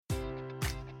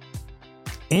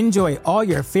Enjoy all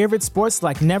your favorite sports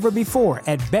like never before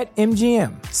at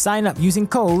BetMGM. Sign up using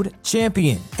code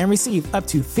CHAMPION and receive up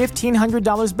to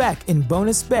 $1,500 back in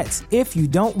bonus bets if you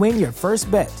don't win your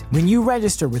first bet. When you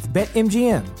register with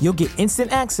BetMGM, you'll get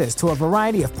instant access to a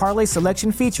variety of parlay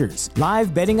selection features,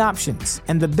 live betting options,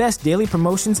 and the best daily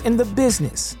promotions in the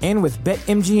business. And with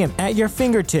BetMGM at your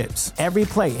fingertips, every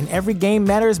play and every game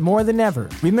matters more than ever.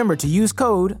 Remember to use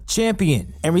code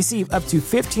CHAMPION and receive up to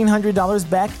 $1,500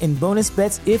 back in bonus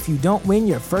bets if you don't win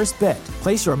your first bet.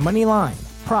 Place your money line,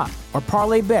 prop, or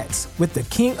parlay bets with the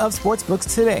king of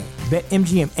sportsbooks today.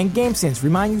 BetMGM and GameSense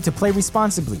remind you to play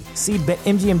responsibly. See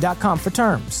BetMGM.com for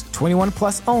terms. 21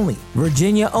 plus only.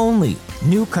 Virginia only.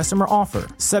 New customer offer.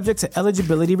 Subject to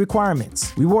eligibility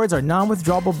requirements. Rewards are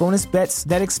non-withdrawable bonus bets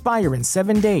that expire in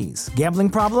 7 days. Gambling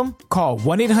problem? Call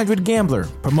 1-800-GAMBLER.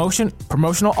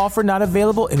 Promotional offer not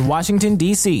available in Washington,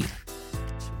 D.C.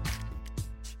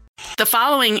 The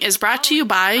following is brought to you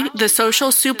by the Social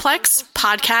Suplex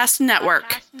Podcast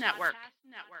Network.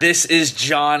 This is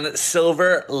John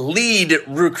Silver, lead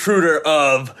recruiter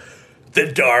of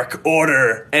the Dark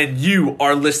Order, and you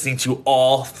are listening to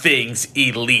All Things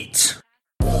Elite.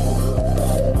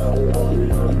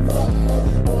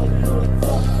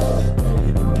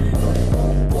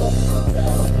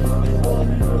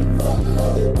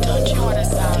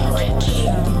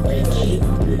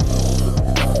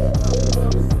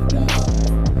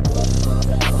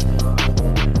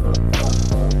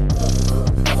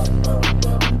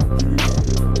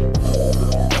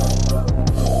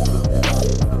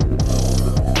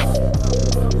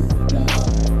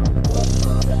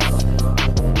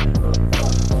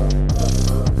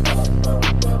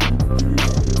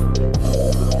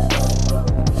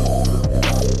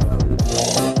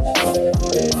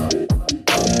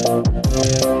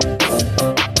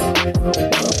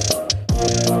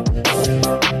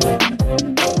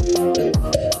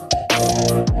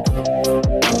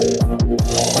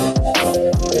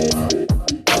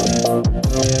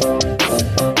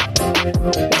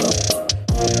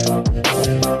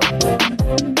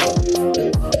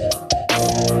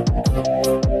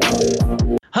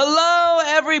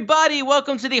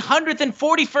 Welcome to the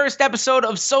 141st episode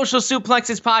of Social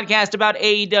Suplex's podcast about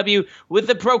AEW with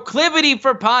the proclivity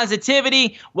for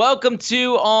positivity. Welcome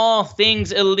to All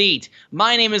Things Elite.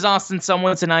 My name is Austin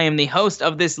Sumwitz, and I am the host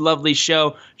of this lovely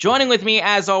show. Joining with me,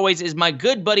 as always, is my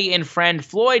good buddy and friend,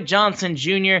 Floyd Johnson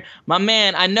Jr. My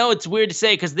man, I know it's weird to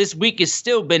say because this week has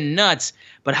still been nuts,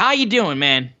 but how you doing,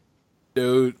 man?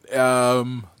 Dude,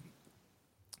 I'm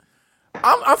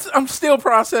still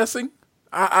processing.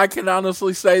 I can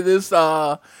honestly say this.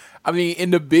 I mean,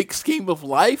 in the big scheme of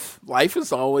life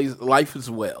is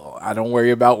well. I don't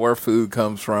worry about where food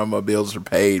comes from, my bills are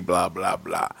paid, blah, blah,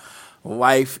 blah.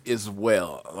 Life is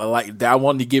well. I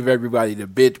wanted to give everybody the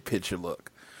big picture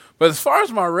look. But as far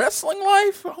as my wrestling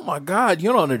life, oh my God,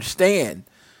 you don't understand.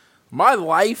 My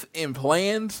life and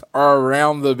plans are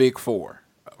around the big four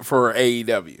for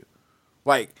AEW.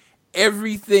 Like,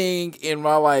 everything in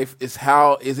my life is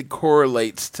how it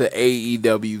correlates to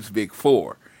AEW's Big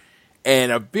Four.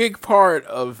 And a big part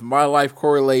of my life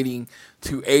correlating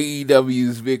to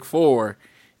AEW's Big Four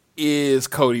is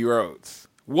Cody Rhodes.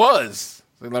 Was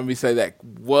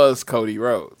Cody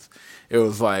Rhodes. It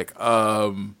was like,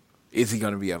 is he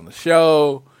going to be on the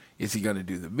show? Is he going to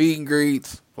do the meet and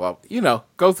greets? Well,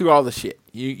 go through all the shit.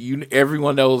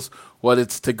 Everyone knows what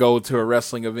it's to go to a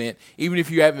wrestling event. Even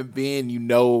if you haven't been, you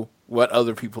know what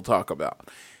other people talk about.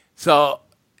 So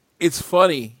it's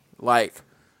funny, like,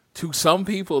 to some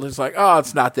people, it's like, oh,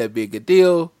 it's not that big a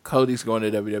deal. Cody's going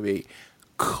to WWE.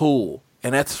 Cool.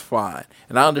 And that's fine.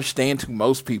 And I understand to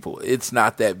most people, it's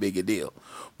not that big a deal.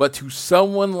 But to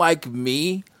someone like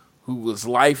me, whose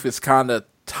life is kind of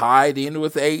tied in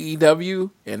with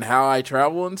AEW and how I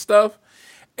travel and stuff,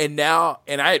 and I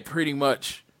had pretty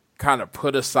much kind of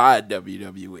put aside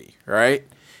WWE, right?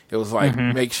 It was like,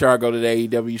 make sure I go to the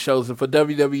AEW shows. If a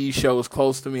WWE show is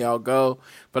close to me, I'll go.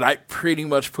 But I pretty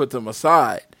much put them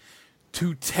aside.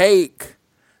 To take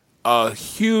a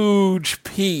huge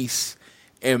piece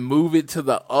and move it to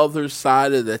the other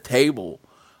side of the table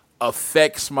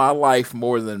affects my life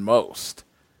more than most.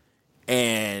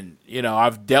 And,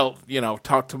 I've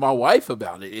talked to my wife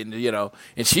about it. And, and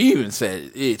she even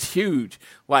said it's huge.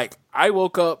 Like, I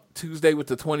woke up Tuesday with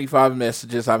the 25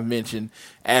 messages I've mentioned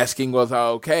asking, was I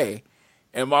okay?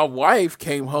 And my wife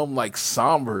came home like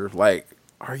somber, like,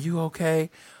 are you okay?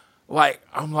 Like,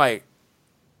 I'm like,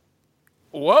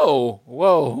 whoa.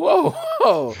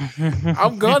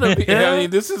 I'm gonna be,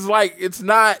 this is like, it's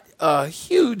not a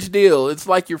huge deal. It's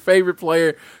like your favorite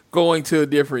player going to a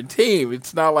different team.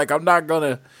 It's not like I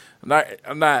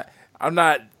I'm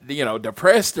not,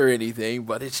 depressed or anything,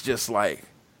 but it's just like,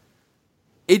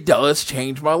 it does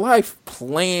change my life.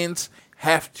 Plans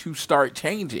have to start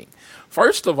changing.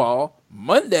 First of all,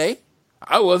 Monday,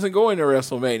 I wasn't going to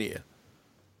WrestleMania.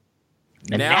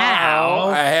 Now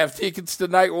I have tickets to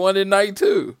night 1 and night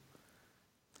 2.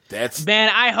 Man,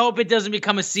 I hope it doesn't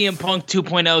become a CM Punk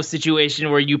 2.0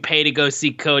 situation where you pay to go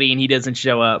see Cody and he doesn't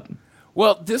show up.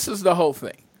 Well, this is the whole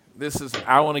thing.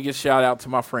 I want to give shout out to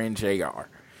my friend JR,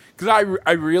 because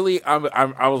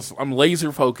I'm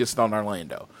laser focused on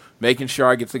Orlando, making sure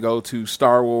I get to go to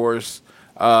Star Wars,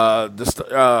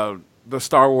 the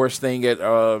Star Wars thing at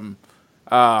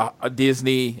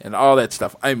Disney and all that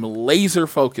stuff. I'm laser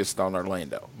focused on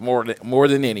Orlando more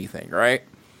than anything, right?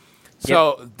 Yep.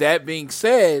 So that being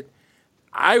said,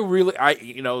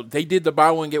 they did the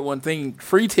buy one get one thing,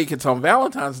 free tickets on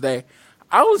Valentine's Day.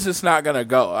 I was just not going to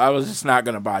go. I was just not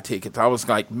going to buy tickets. I was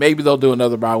like, maybe they'll do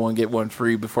another buy one, get one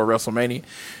free before WrestleMania.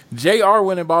 JR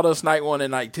went and bought us night 1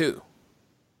 and night 2.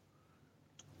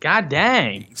 God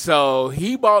dang. So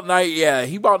he bought night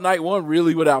 1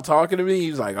 really without talking to me.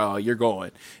 He was like, oh, you're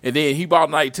going. And then he bought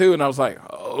night 2, and I was like,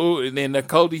 oh, and then the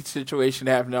Cody situation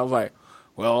happened. I was like,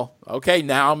 well, okay,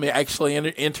 now I'm actually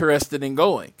interested in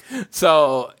going.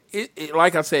 So it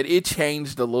like I said, it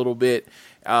changed a little bit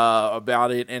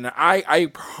about it, and I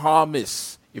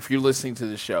promise, if you're listening to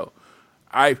the show,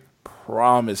 I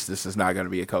promise this is not going to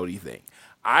be a Cody thing.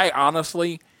 I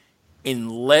honestly,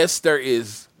 unless there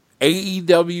is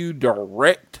AEW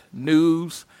direct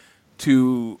news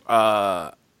to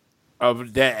that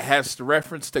has the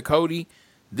reference to Cody,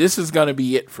 this is going to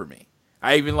be it for me.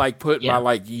 I even put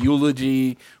my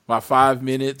eulogy, my 5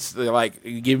 minutes,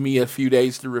 give me a few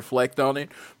days to reflect on it,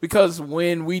 because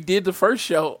when we did the first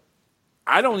show,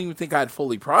 I don't even think I'd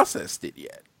fully processed it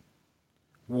yet.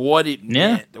 What it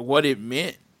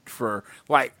meant for,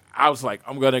 I was like,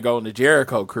 I'm going to go on the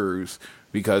Jericho cruise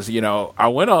because, I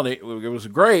went on it. It was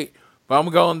great, but I'm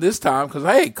going this time because,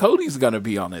 hey, Cody's going to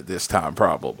be on it this time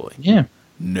probably. Yeah.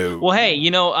 No. Well, hey,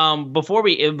 before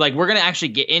we're going to actually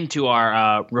get into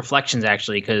our reflections,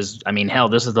 actually, because, hell,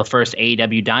 this is the first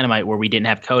AEW Dynamite where we didn't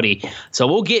have Cody. So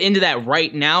we'll get into that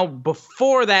right now.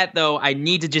 Before that, though, I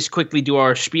need to just quickly do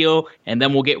our spiel, and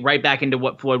then we'll get right back into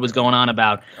what Floyd was going on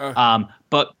about.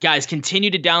 But, guys, continue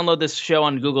to download this show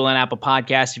on Google and Apple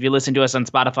Podcasts. If you listen to us on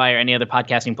Spotify or any other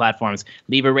podcasting platforms,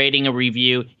 leave a rating, a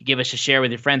review. Give us a share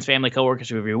with your friends, family, coworkers,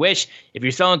 whoever you wish. If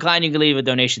you're so inclined, you can leave a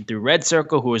donation through Red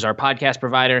Circle, who is our podcast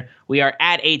provider. We are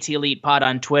at AT Elite Pod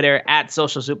on Twitter, at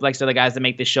Social Suplex. They're the guys that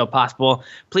make this show possible.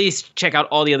 Please check out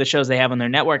all the other shows they have on their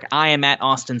network. I am at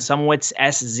Austin Szumowicz,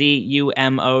 SZUMOWICZ,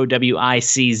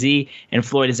 and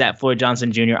Floyd is at Floyd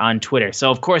Johnson Jr. on Twitter. So,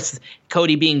 of course,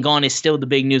 Cody being gone is still the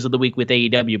big news of the week with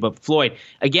AEW. But Floyd,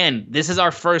 again, this is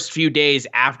our first few days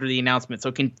after the announcement.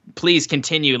 So please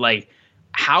continue.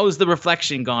 How's the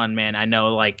reflection gone, man? I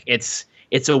know it's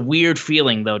a weird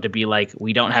feeling, though, to be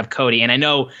we don't have Cody. And I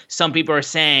know some people are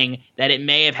saying that it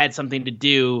may have had something to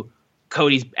do,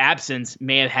 Cody's absence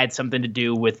may have had something to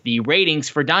do with the ratings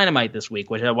for Dynamite this week,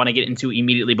 which I want to get into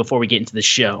immediately before we get into the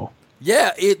show.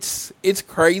 Yeah, it's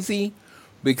crazy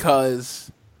because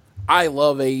I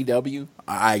love AEW.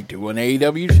 I do an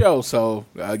AEW show, so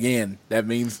again, that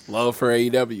means love for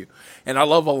AEW. And I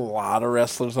love a lot of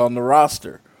wrestlers on the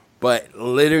roster, but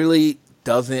literally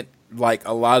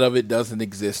a lot of it doesn't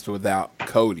exist without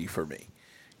Cody for me.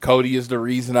 Cody is the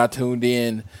reason I tuned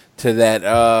in to that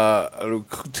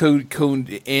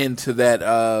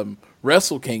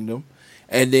Wrestle Kingdom,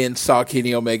 and then saw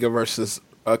Kenny Omega versus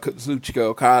Kazuchika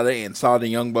Okada, and saw the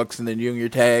Young Bucks in the Junior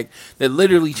Tag. That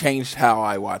literally changed how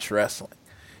I watch wrestling.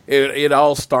 It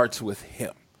all starts with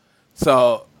him.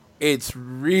 So it's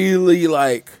really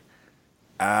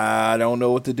I don't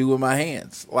know what to do with my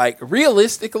hands.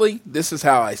 Realistically, this is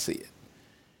how I see it.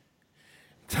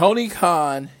 Tony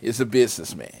Khan is a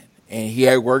businessman, and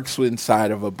he works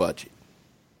inside of a budget,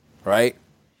 right?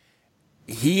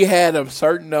 He had a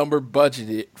certain number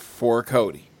budgeted for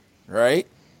Cody, right?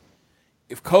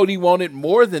 If Cody wanted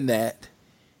more than that,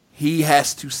 he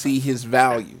has to see his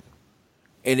value.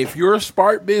 And if you're a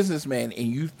smart businessman and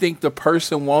you think the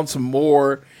person wants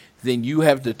more than you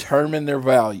have determined their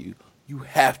value, you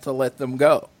have to let them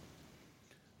go.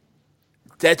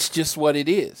 That's just what it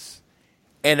is.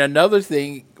 And another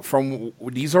thing,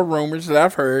 these are rumors that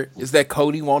I've heard, is that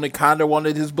Cody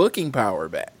wanted his booking power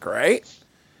back, right?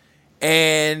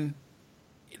 And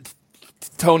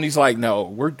Tony's like, no,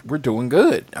 we're doing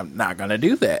good. I'm not gonna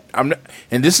do that.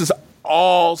 And this is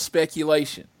all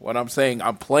speculation. What I'm saying,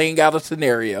 I'm playing out a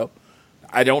scenario.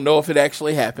 I don't know if it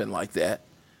actually happened like that,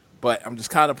 but I'm just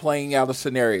kind of playing out a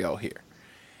scenario here.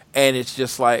 And it's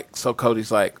just so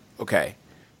Cody's like, okay,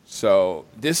 so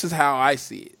this is how I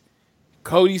see it.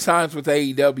 Cody signs with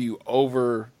AEW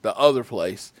over the other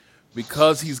place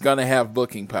because he's going to have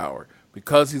booking power,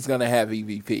 because he's going to have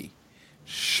EVP.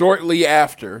 Shortly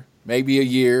after, maybe a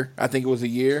year, I think it was a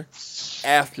year,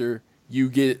 after you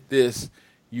get this,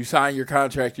 you sign your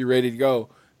contract, you're ready to go,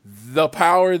 the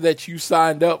power that you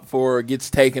signed up for gets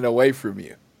taken away from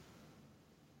you.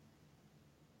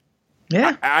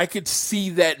 Yeah. I could see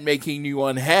that making you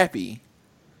unhappy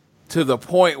to the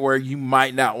point where you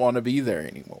might not want to be there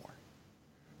anymore.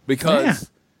 Because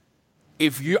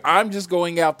I'm just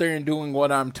going out there and doing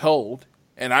what I'm told,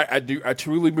 and I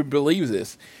truly believe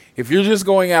this. If you're just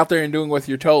going out there and doing what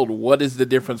you're told, what is the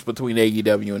difference between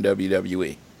AEW and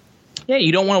WWE? Yeah,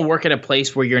 you don't want to work at a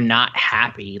place where you're not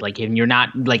happy, like, and you're not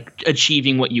like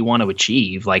achieving what you want to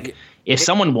achieve. Like, if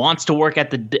someone wants to work at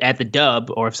the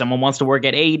Dub, or if someone wants to work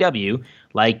at AEW,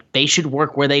 like, they should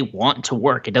work where they want to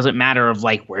work. It doesn't matter of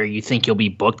like where you think you'll be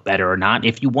booked better or not.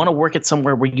 If you want to work at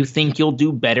somewhere where you think you'll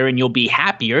do better and you'll be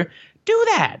happier, do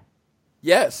that.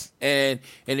 Yes, and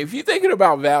if you're thinking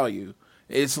about value,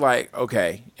 it's like,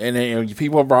 okay, and then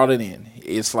people brought it in.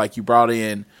 It's like you brought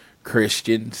in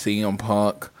Christian, CM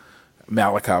Punk,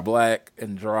 Malachi Black,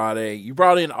 Andrade. You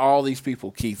brought in all these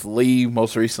people, Keith Lee,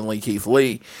 most recently Keith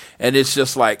Lee, and it's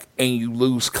just like, and you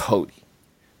lose Cody.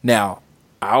 Now,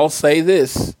 I'll say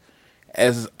this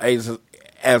as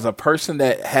a person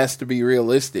that has to be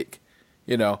realistic,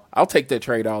 I'll take that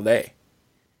trade all day.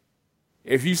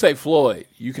 If you say Floyd,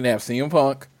 you can have CM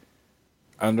Punk,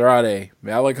 Andrade,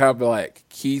 Malachi Black,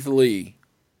 Keith Lee,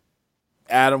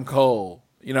 Adam Cole,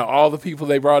 all the people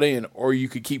they brought in, or you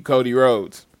could keep Cody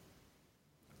Rhodes.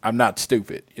 I'm not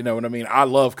stupid. You know what I mean? I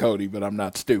love Cody, but I'm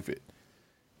not stupid.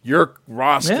 Your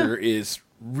roster is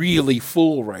really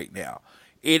full right now.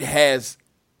 It has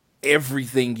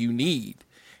everything you need.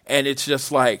 And it's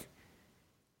just like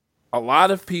a lot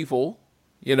of people,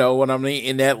 what I mean,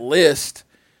 in that list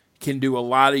can do a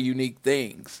lot of unique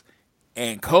things.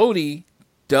 And Cody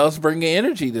does bring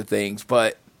energy to things,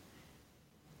 but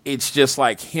it's just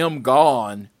like him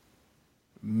gone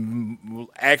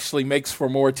actually makes for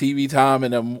more TV time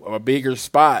and a bigger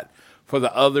spot for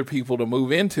the other people to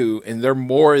move into, and they're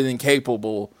more than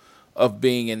capable of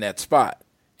being in that spot.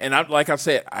 And like I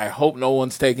said, I hope no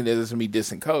one's taking it as me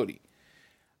dissing Cody.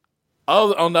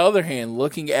 On the other hand,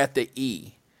 looking at the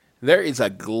E, there is a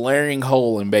glaring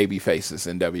hole in baby faces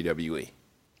in WWE.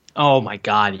 Oh my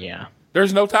God, yeah.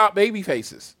 There's no top baby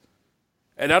faces.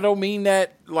 And I don't mean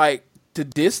that like to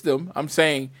diss them. I'm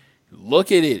saying,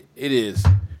 look at it. It is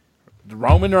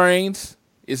Roman Reigns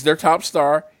is their top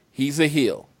star. He's a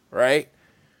heel, right?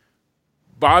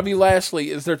 Bobby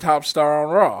Lashley is their top star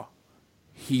on Raw.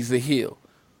 He's a heel.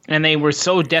 And they were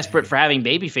so desperate for having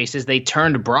baby faces, they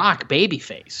turned Brock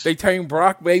babyface. They turned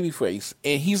Brock babyface,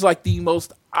 and he's like the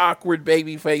most awkward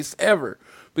babyface ever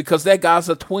because that guy's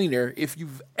a tweener if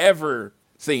you've ever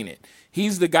seen it.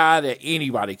 He's the guy that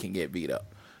anybody can get beat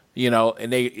up.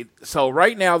 So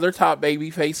right now their top baby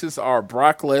faces are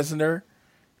Brock Lesnar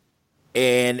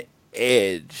and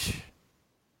Edge.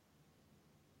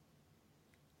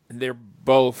 And they're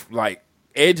both like,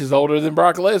 Edge is older than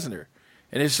Brock Lesnar.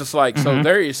 And it's just like, so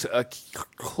there is a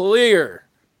clear,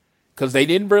 because they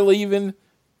didn't believe in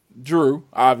Drew,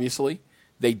 obviously.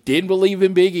 They didn't believe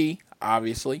in Big E,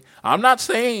 obviously. I'm not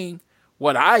saying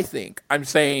what I think. I'm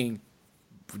saying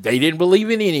they didn't believe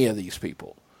in any of these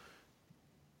people.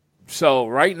 So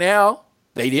right now,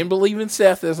 they didn't believe in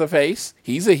Seth as a face.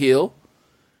 He's a heel.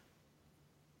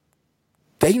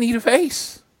 They need a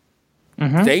face.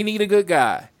 They need a good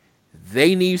guy.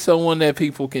 They need someone that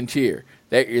people can cheer.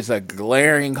 There is a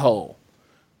glaring hole.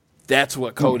 That's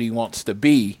what Cody wants to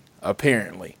be,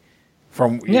 apparently.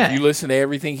 If you listen to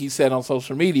everything he said on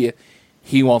social media,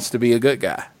 he wants to be a good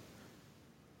guy.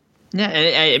 Yeah,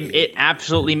 it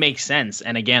absolutely makes sense.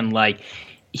 And again, like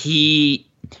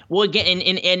well, again,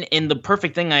 in the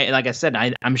perfect thing, like I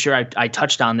said, I'm sure I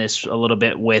touched on this a little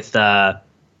bit with the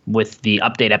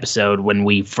update episode when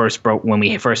we first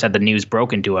had the news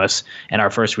broken to us and our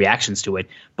first reactions to it.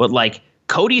 But like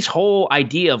Cody's whole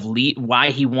idea of why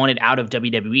he wanted out of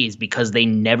WWE is because they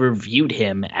never viewed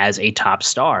him as a top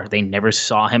star. They never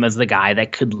saw him as the guy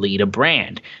that could lead a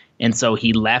brand. And so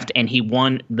he left and he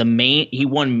won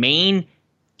main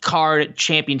card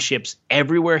championships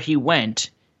everywhere he went,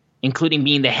 including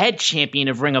being the head champion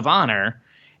of Ring of Honor.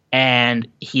 And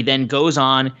he then goes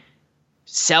on,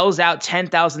 sells out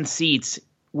 10,000 seats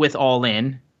with All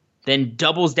In, then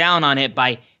doubles down on it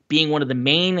by being one of the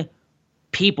main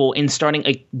people in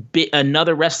starting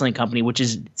another wrestling company, which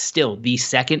is still the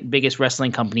second biggest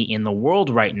wrestling company in the world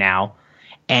right now.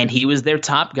 And he was their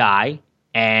top guy.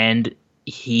 And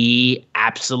he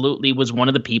absolutely was one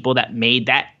of the people that made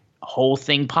that whole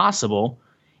thing possible.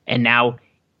 And now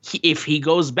if he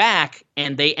goes back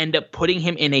and they end up putting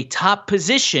him in a top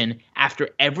position after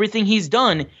everything he's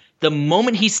done, the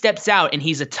moment he steps out and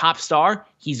he's a top star,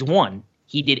 he's won.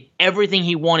 He did everything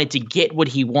he wanted to get what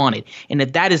he wanted. And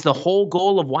if that is the whole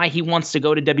goal of why he wants to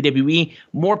go to WWE,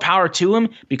 more power to him,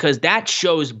 because that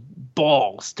shows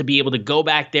balls to be able to go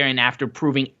back there and after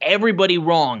proving everybody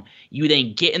wrong, you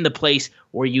then get in the place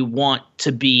where you want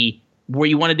to be, where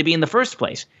you wanted to be in the first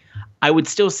place. I would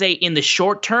still say in the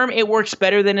short term, it works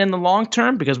better than in the long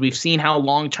term, because we've seen how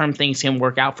long-term things can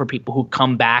work out for people who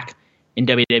come back in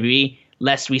WWE,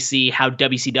 lest we see how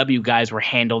WCW guys were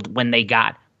handled when they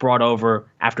got brought over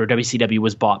after WCW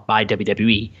was bought by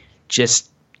WWE. Just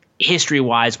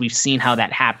history-wise, we've seen how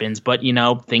that happens, but,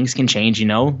 things can change, you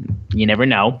never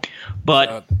know.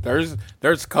 But there's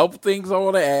a couple things I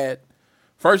want to add.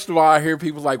 First of all, I hear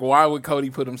people like, why would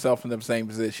Cody put himself in the same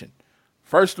position?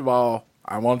 First of all,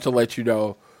 I want to let you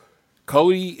know,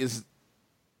 Cody is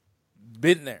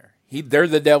been there. They're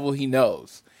the devil he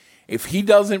knows. If he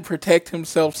doesn't protect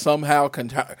himself somehow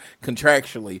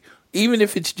contractually, even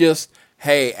if it's just,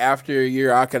 hey, after a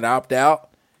year I can opt out,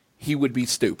 he would be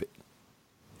stupid.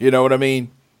 You know what I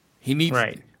mean? He needs.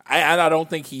 Right. I don't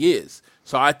think he is.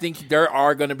 So I think there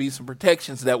are going to be some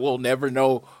protections that we'll never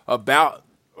know about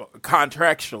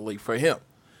contractually for him.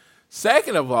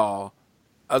 Second of all,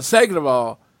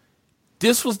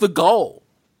 this was the goal.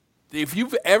 If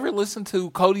you've ever listened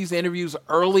to Cody's interviews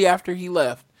early after he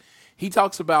left, he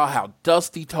talks about how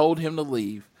Dusty told him to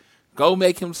leave, go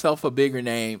make himself a bigger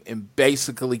name, and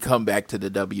basically come back to the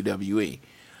WWE.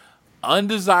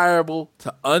 Undesirable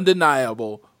to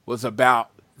undeniable was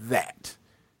about that.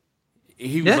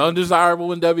 He was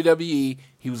undesirable in WWE.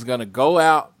 He was going to go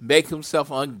out, make himself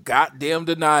ungoddamn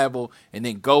deniable, and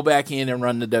then go back in and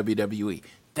run the WWE.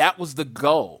 That was the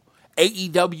goal.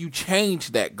 AEW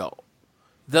changed that goal.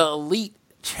 The Elite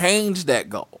changed that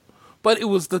goal. But it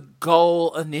was the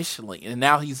goal initially, and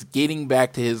now he's getting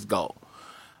back to his goal.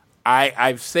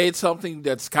 I've said something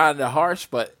that's kind of harsh,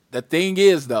 but the thing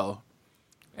is, though,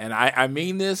 and I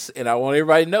mean this, and I want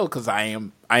everybody to know, because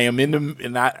I'm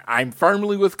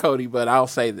firmly with Cody, but I'll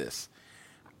say this.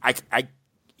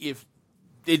 If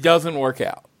it doesn't work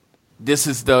out, this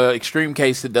is the extreme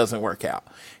case it doesn't work out,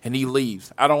 and he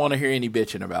leaves, I don't want to hear any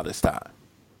bitching about his time.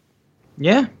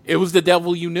 Yeah. It was the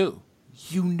devil you knew.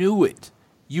 You knew it.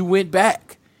 You went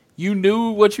back. You knew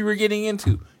what you were getting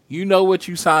into. You know what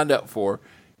you signed up for.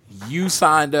 You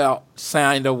signed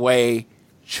away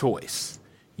choice.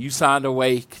 You signed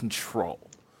away control.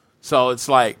 So it's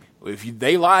like,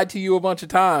 they lied to you a bunch of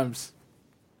times,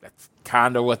 that's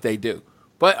kind of what they do.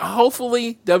 But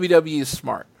hopefully WWE is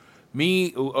smart.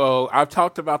 I've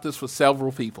talked about this with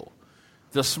several people.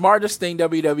 The smartest thing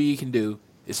WWE can do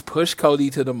is push Cody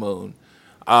to the moon.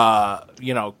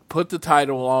 Put the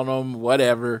title on him,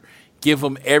 whatever. Give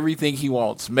him everything he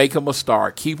wants. Make him a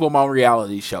star. Keep him on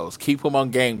reality shows. Keep him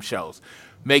on game shows.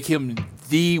 Make him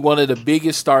one of the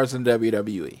biggest stars in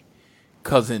WWE.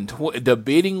 Because in the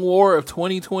bidding war of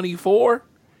 2024,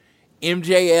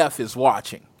 MJF is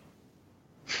watching.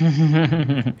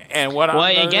 And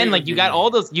you got all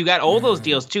those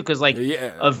deals too, because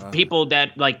people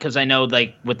that because I know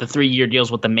with the 3-year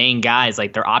deals with the main guys,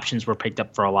 their options were picked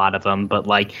up for a lot of them, but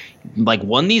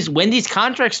when these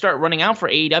contracts start running out for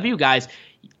AEW guys,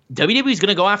 WWE is going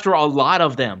to go after a lot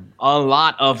of them.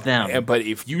 But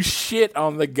if you shit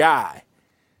on the guy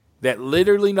that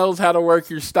literally knows how to work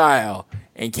your style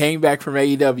and came back from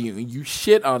AEW and you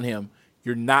shit on him,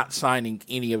 you're not signing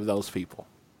any of those people.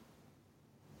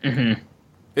 Mm-hmm.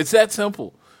 It's that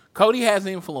simple. Cody has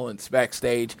influence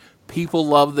backstage. People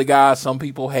love the guy. Some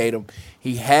people hate him.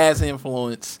 He has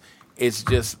influence. It's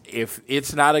just, if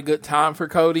it's not a good time for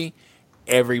Cody,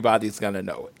 everybody's going to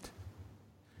know it.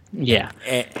 Yeah.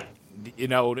 And,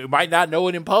 they might not know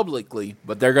it publicly,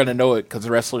 but they're going to know it because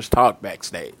wrestlers talk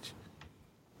backstage.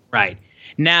 Right.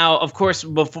 Now, of course,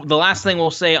 the last thing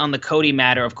we'll say on the Cody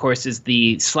matter, of course, is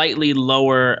the slightly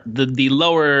lower, the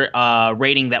lower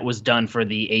rating that was done for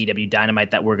the AEW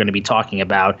Dynamite that we're going to be talking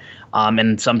about.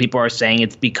 And some people are saying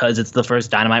it's because it's the first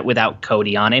Dynamite without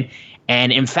Cody on it.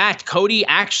 And in fact, Cody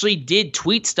actually did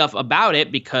tweet stuff about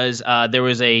it, because there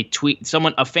was a tweet,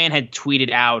 a fan had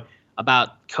tweeted out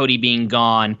about Cody being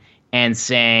gone and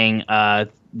saying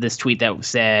this tweet that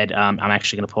said, I'm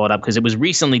actually going to pull it up because it was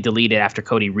recently deleted after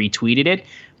Cody retweeted it.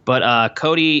 But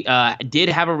Cody did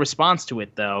have a response to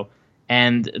it, though.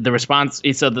 And the response,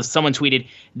 someone tweeted,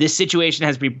 "This situation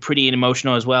has been pretty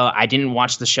emotional as well. I didn't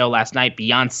watch the show last night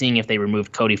beyond seeing if they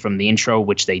removed Cody from the intro,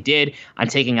 which they did. I'm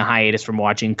taking a hiatus from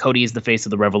watching. Cody is the face of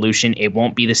the Revolution. It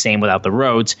won't be the same without the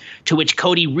Rhodes." To which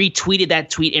Cody retweeted that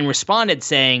tweet and responded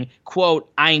saying,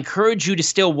 quote, "I encourage you to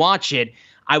still watch it.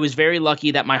 I was very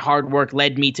lucky that my hard work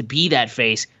led me to be that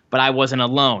face, but I wasn't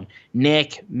alone.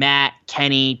 Nick, Matt,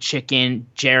 Kenny, Chicken,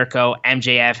 Jericho,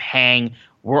 MJF, Hang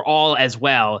were all as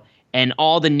well. And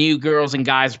all the new girls and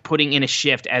guys putting in a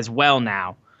shift as well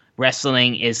now.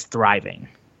 Wrestling is thriving."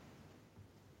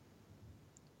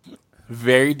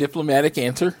 Very diplomatic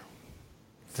answer.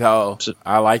 So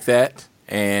I like that.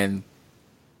 And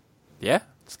yeah,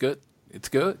 it's good. It's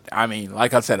good. I mean,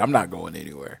 like I said, I'm not going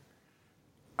anywhere.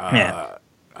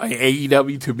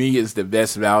 AEW to me is the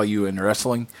best value in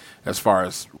wrestling as far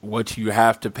as what you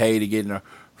have to pay to get in a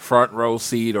front row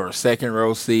seat or a second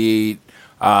row seat.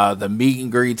 The meet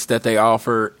and greets that they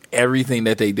offer, everything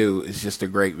that they do is just a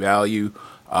great value.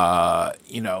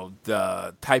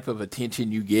 The type of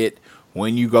attention you get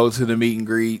when you go to the meet and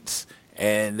greets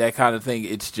and that kind of thing,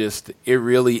 it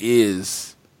really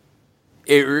is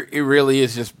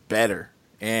just better.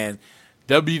 And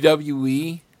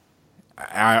WWE,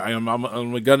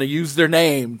 I'm going to use their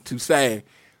name to say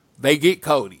they get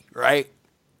Cody, right?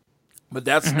 But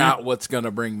that's not what's going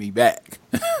to bring me back.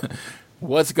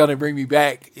 What's going to bring me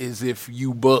back is if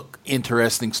you book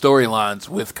interesting storylines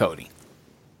with Cody.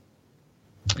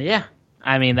 Yeah.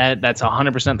 I mean, that's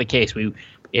 100% the case.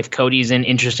 If Cody's in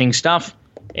interesting stuff,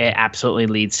 it absolutely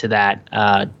leads to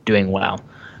that doing well.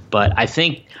 But I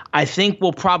think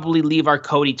we'll probably leave our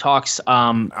Cody talks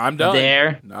I'm done.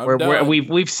 There. I'm done.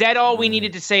 We've said all we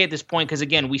needed to say at this point because,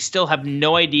 again, we still have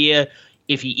no idea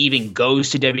if he even goes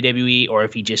to WWE or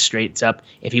if he just straights up,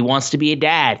 if he wants to be a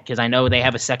dad, because I know they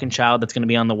have a second child that's going to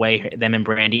be on the way, them and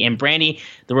Brandy. And Brandy,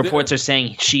 the reports are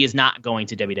saying she is not going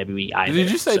to WWE either.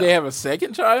 Did you say they have a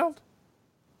second child?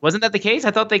 Wasn't that the case?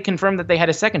 I thought they confirmed that they had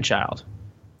a second child.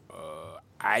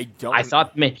 I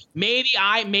thought maybe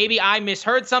I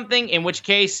misheard something, in which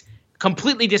case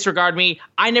completely disregard me.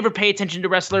 I never pay attention to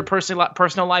wrestler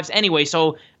personal lives anyway,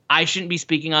 so I shouldn't be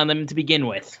speaking on them to begin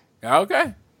with.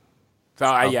 Okay.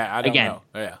 I don't know.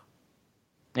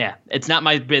 Yeah, it's not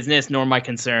my business nor my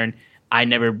concern. I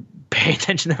never pay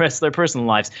attention to the rest of their personal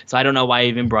lives, so I don't know why I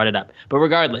even brought it up. But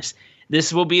regardless,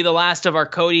 this will be the last of our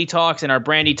Cody talks and our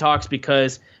Brandy talks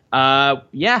because,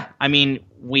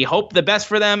 we hope the best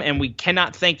for them, and we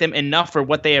cannot thank them enough for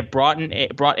what they have brought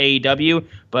AEW.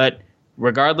 But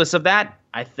regardless of that,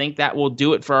 I think that will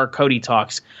do it for our Cody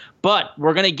talks. But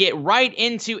we're going to get right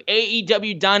into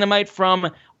AEW Dynamite from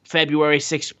February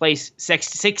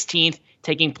 16th,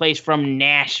 taking place from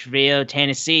Nashville,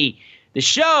 Tennessee. The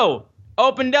show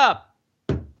opened up.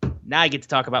 Now I get to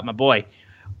talk about my boy.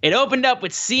 It opened up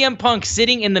with CM Punk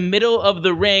sitting in the middle of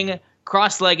the ring,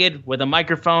 cross-legged, with a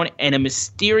microphone and a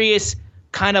mysterious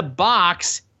kind of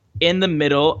box in the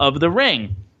middle of the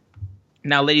ring.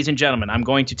 Now, ladies and gentlemen, I'm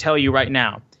going to tell you right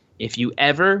now, if you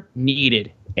ever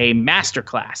needed a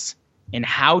masterclass in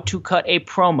how to cut a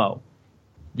promo,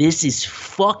 this is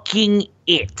fucking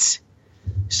it.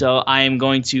 So I am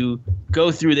going to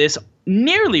go through this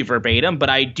nearly verbatim, but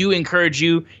I do encourage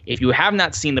you, if you have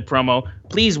not seen the promo,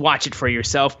 please watch it for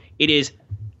yourself. It is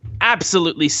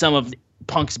absolutely some of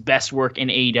Punk's best work in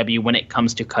AEW when it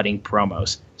comes to cutting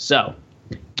promos. So,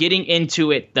 getting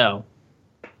into it, though,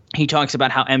 he talks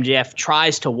about how MJF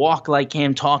tries to walk like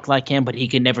him, talk like him, but he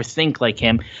can never think like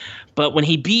him. But when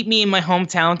he beat me in my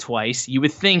hometown twice, you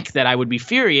would think that I would be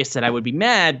furious, that I would be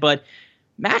mad. But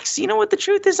Max, you know what the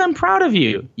truth is? I'm proud of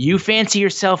you. You fancy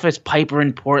yourself as Piper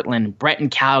in Portland, Brett in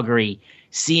Calgary,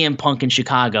 CM Punk in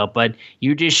Chicago, but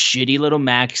you're just shitty little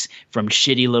Max from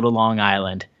shitty little Long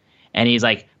Island. And he's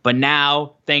like, but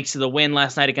now, thanks to the win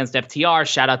last night against FTR,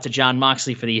 shout out to Jon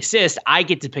Moxley for the assist, I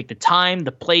get to pick the time,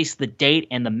 the place, the date,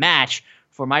 and the match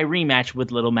for my rematch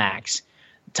with Little Max.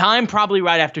 Time, probably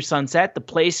right after sunset. The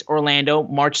place, Orlando,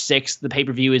 March 6th. The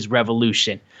pay-per-view is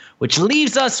Revolution, which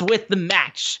leaves us with the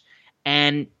match.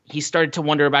 And he started to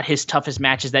wonder about his toughest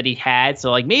matches that he had.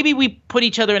 So, maybe we put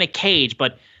each other in a cage,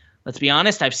 but let's be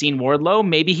honest, I've seen Wardlow.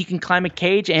 Maybe he can climb a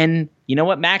cage, and you know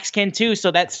what? Max can too, so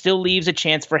that still leaves a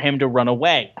chance for him to run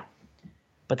away.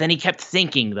 But then he kept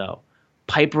thinking, though.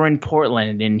 Piper in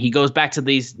Portland, and he goes back to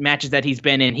these matches that he's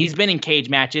been in. He's been in cage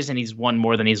matches, and he's won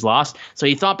more than he's lost. So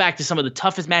he thought back to some of the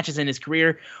toughest matches in his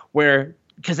career,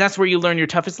 because that's where you learn your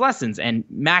toughest lessons, and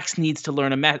Max needs to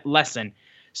learn a lesson.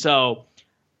 So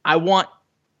I want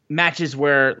matches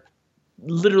where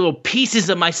literal pieces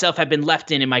of myself have been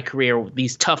left in my career,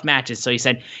 these tough matches. So he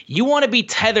said, you want to be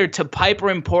tethered to Piper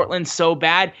in Portland so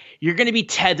bad, you're going to be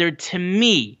tethered to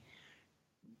me.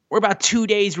 We're about 2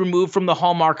 days removed from the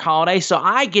Hallmark holiday, so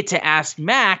I get to ask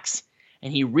Max,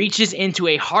 and he reaches into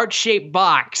a heart-shaped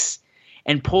box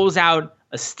and pulls out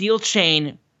a steel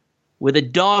chain with a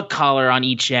dog collar on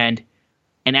each end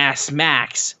and asks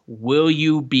Max, will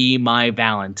you be my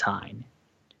Valentine?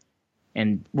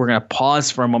 And we're going to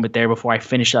pause for a moment there before I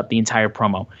finish up the entire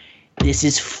promo. This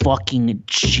is fucking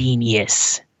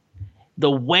genius.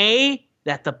 The way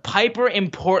that the Piper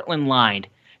in Portland line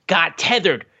got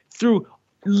tethered through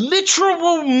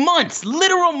literal months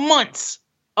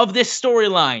of this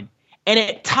storyline. And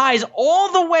it ties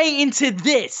all the way into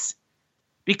this.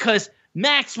 Because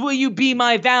Max, will you be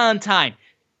my Valentine?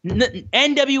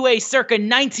 NWA circa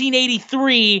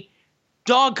 1983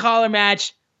 dog collar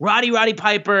match, Roddy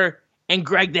Piper and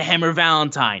Greg the Hammer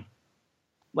Valentine.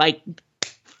 Like,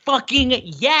 fucking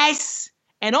yes.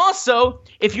 And also,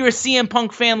 if you're a CM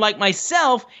Punk fan like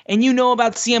myself, and you know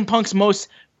about CM Punk's most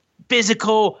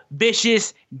physical,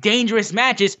 vicious, dangerous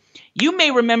matches, you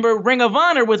may remember Ring of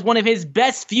Honor with one of his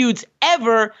best feuds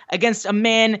ever against a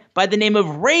man by the name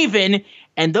of Raven,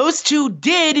 and those two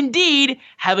did indeed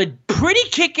have a pretty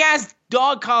kick-ass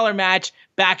dog collar match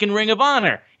back in Ring of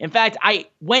Honor. In fact, I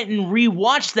went and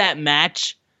rewatched that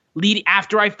match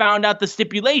after I found out the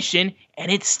stipulation, and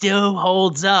it still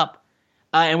holds up.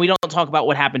 And we don't talk about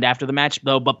what happened after the match,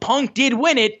 though, but Punk did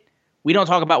win it. We don't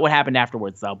talk about what happened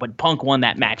afterwards, though, but Punk won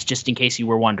that match, just in case you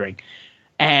were wondering.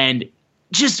 And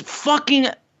just fucking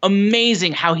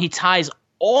amazing how he ties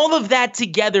all of that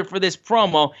together for this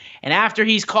promo. And after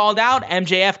he's called out,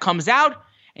 MJF comes out,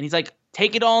 and he's like,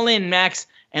 take it all in, Max.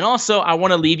 And also, I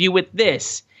want to leave you with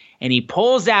this. And he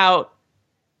pulls out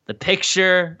the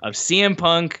picture of CM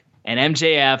Punk and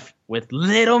MJF with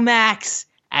little Max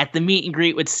at the meet and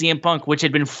greet with CM Punk, which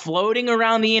had been floating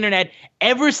around the internet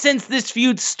ever since this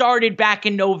feud started back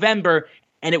in November,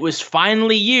 and it was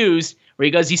finally used, where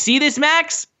he goes, you see this,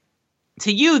 Max?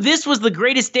 To you, this was the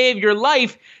greatest day of your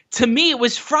life. To me, it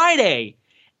was Friday.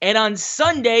 And on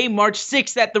Sunday, March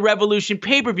 6th at the Revolution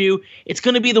pay-per-view, it's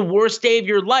going to be the worst day of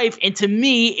your life, and to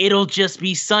me, it'll just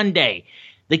be Sunday.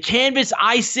 The canvas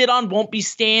I sit on won't be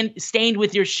stained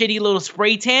with your shitty little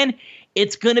spray tan.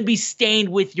 It's going to be stained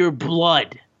with your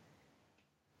blood.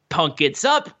 Punk gets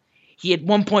up. He at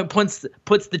one point puts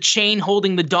the chain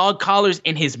holding the dog collars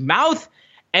in his mouth.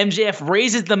 MJF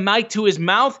raises the mic to his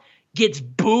mouth, gets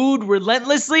booed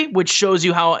relentlessly, which shows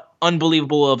you how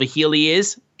unbelievable of a heel he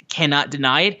is. Cannot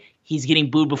deny it. He's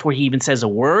getting booed before he even says a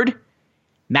word.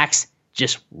 Max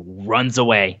just runs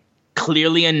away,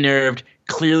 clearly unnerved,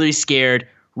 clearly scared,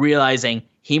 realizing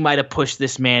he might have pushed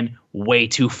this man way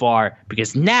too far,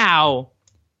 because now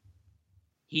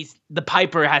the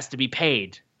Piper has to be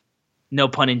paid. No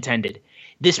pun intended.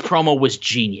 This promo was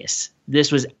genius.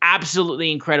 This was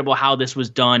absolutely incredible how this was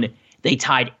done. They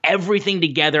tied everything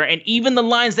together, and even the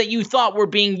lines that you thought were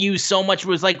being used so much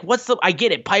was like, I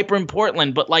get it, Piper in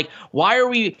Portland, but like, why are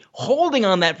we holding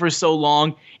on that for so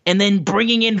long? And then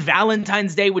bringing in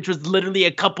Valentine's Day, which was literally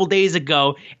a couple days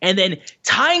ago, and then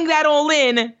tying that all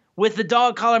in with the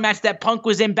dog collar match that Punk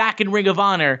was in back in Ring of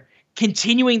Honor,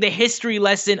 continuing the history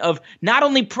lesson of not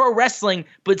only pro wrestling,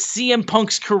 but CM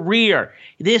Punk's career.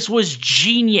 This was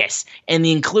genius. And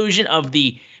the inclusion of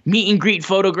the meet and greet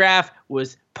photograph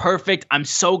was perfect. I'm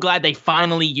so glad they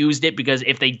finally used it, because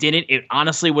if they didn't, it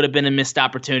honestly would have been a missed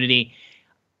opportunity.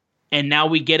 And now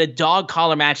we get a dog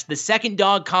collar match, the second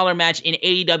dog collar match in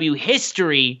AEW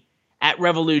history at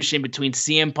Revolution between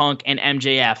CM Punk and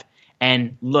MJF.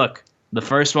 And look, the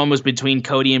first one was between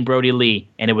Cody and Brody Lee,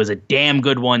 and it was a damn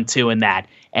good one too in that.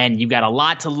 And you've got a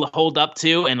lot to hold up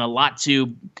to, and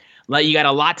you got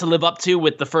a lot to live up to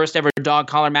with the first ever dog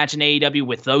collar match in AEW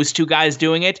with those two guys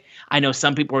doing it. I know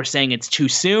some people are saying it's too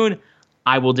soon.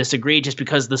 I will disagree, just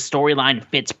because the storyline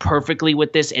fits perfectly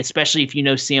with this, especially if you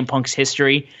know CM Punk's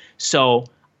history. So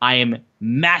I am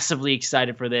massively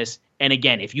excited for this. And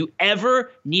again, if you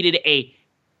ever needed a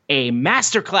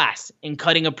masterclass in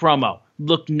cutting a promo,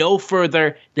 look no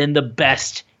further than the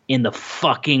best in the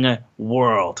fucking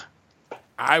world.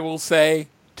 I will say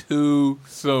too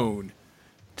soon.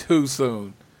 Too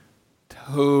soon.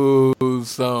 Too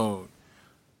soon.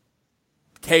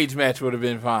 Cage match would have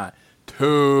been fine.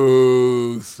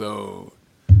 Too soon.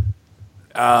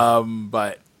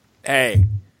 But hey,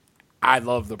 I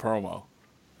love the promo.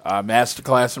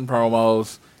 Masterclass in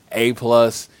promos, A+.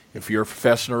 If you're a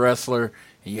professional wrestler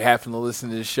and you happen to listen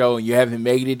to the show and you haven't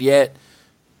made it yet,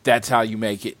 that's how you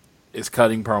make it. It's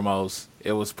cutting promos.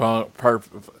 It was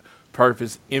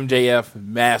purpose. MJF,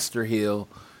 master heel.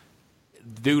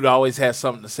 dude always has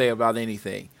something to say about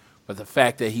anything. But the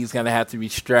fact that he's going to have to be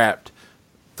strapped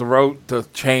throat to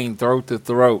chain, throat to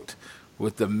throat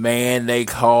with the man they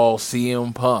call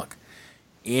CM Punk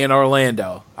in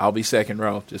Orlando. I'll be second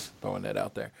row, just throwing that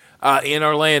out there. In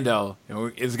Orlando,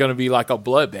 it's going to be like a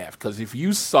bloodbath. Because if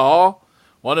you saw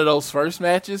one of those first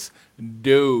matches,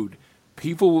 dude,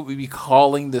 people will be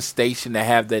calling the station to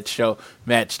have that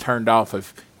match turned off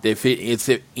if it's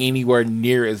anywhere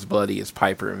near as bloody as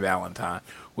Piper and Valentine.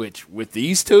 Which, with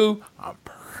these two, I'm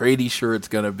pretty sure it's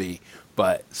going to be.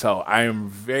 But, so I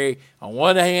am on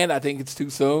one hand, I think it's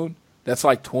too soon. That's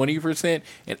like 20%.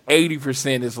 And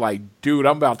 80% is like, dude,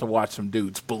 I'm about to watch some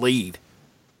dudes bleed.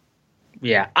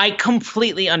 Yeah, I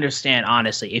completely understand,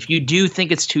 honestly. If you do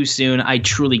think it's too soon, I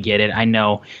truly get it. I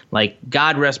know, like,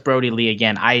 God rest Brody Lee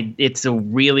again.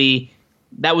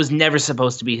 That was never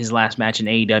supposed to be his last match in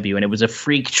AEW, and it was a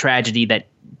freak tragedy that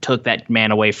took that man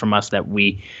away from us that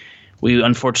we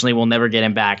unfortunately will never get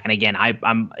him back. And again,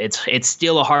 it's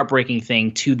still a heartbreaking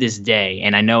thing to this day,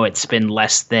 and I know it's been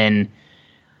less than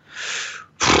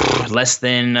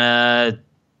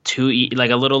 2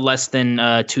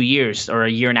 years or a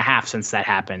year and a half since that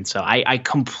happened. So I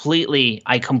completely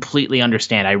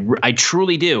understand. I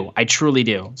truly do.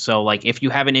 So like, if you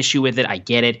have an issue with it, I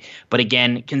get it. But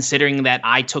again, considering that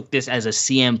I took this as a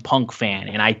CM Punk fan,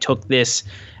 and I took this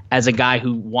as a guy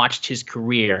who watched his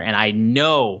career, and I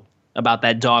know about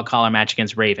that dog collar match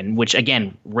against Raven, which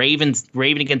again, Raven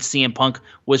against CM Punk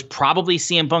was probably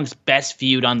CM Punk's best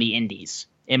feud on the indies,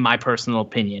 in my personal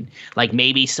opinion. Like,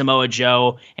 maybe Samoa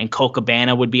Joe and Colt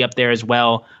Cabana would be up there as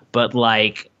well. But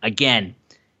like, again,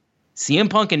 CM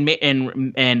Punk and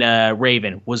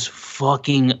Raven was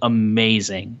fucking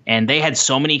amazing. And they had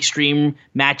so many extreme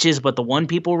matches, but the one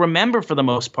people remember for the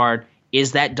most part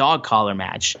is that dog collar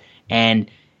match.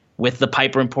 And with the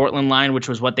Piper and Portland line, which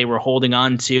was what they were holding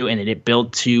on to, and it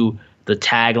built to the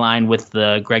tagline with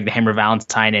the Greg the Hammer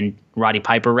Valentine and Roddy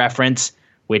Piper reference,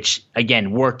 which,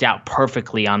 again, worked out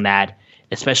perfectly on that,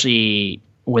 especially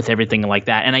with everything like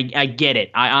that. And I get it.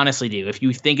 I honestly do. If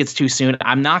you think it's too soon,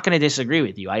 I'm not going to disagree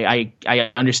with you. I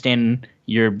understand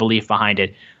your belief behind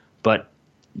it. But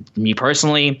me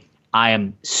personally, I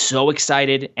am so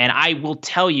excited. And I will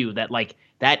tell you that, like,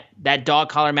 that dog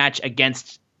collar match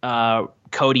against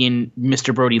Cody and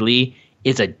Mr. Brody Lee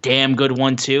is a damn good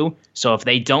one, too. So if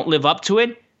they don't live up to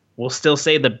it, we'll still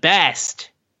say the best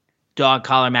dog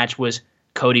collar match was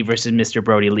Cody versus Mr.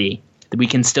 Brody Lee. We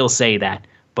can still say that.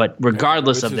 But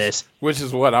regardless of this... Which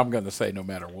is what I'm going to say no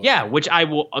matter what. Yeah, which I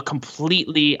will I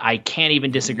can't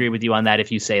even disagree with you on that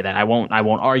if you say that. I won't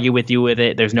argue with you with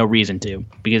it. There's no reason to,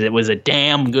 because it was a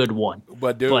damn good one.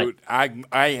 But dude, I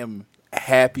am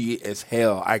happy as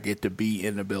hell I get to be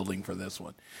in the building for this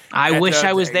one. I wish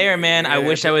I was there, man. I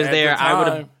wish I was there.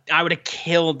 I would have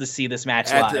killed to see this match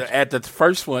live. At the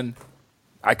first one,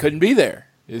 I couldn't be there.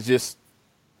 It's just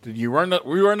we weren't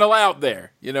allowed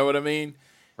there. You know what I mean?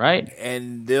 Right.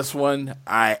 And this one,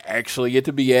 I actually get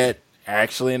to be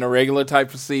actually in a regular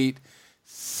type of seat,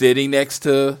 sitting next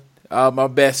to my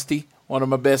bestie, one of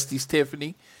my besties,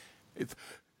 Tiffany. It's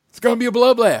gonna be a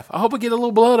bloodbath. I hope I get a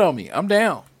little blood on me. I'm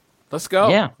down. Let's go.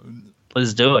 Yeah,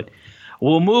 let's do it.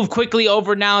 We'll move quickly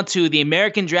over now to the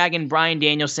American Dragon, Bryan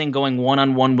Danielson, going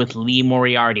one-on-one with Lee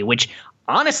Moriarty, which,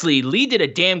 honestly, Lee did a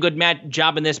damn good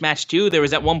job in this match, too. There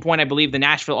was at one point, I believe, the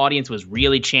Nashville audience was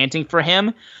really chanting for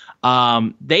him.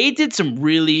 They did some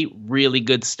really, really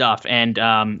good stuff, and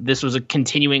this was a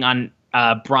continuing on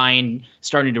Bryan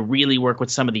starting to really work with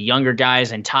some of the younger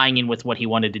guys and tying in with what he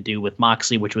wanted to do with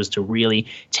Moxley, which was to really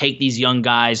take these young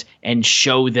guys and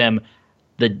show them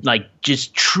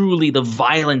just truly the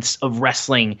violence of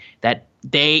wrestling that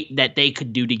they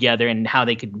could do together, and how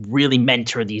they could really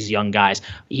mentor these young guys.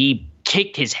 He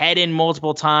kicked his head in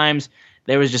multiple times.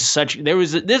 This was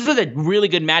a really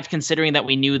good match, considering that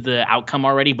we knew the outcome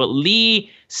already, but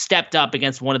Lee stepped up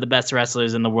against one of the best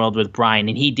wrestlers in the world with Bryan,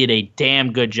 and he did a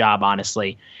damn good job,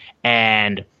 honestly.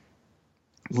 And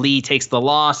Lee takes the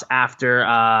loss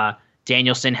after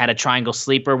Danielson had a triangle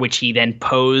sleeper, which he then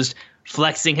posed,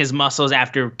 flexing his muscles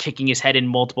after kicking his head in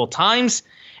multiple times.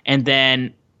 And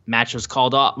then match was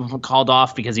called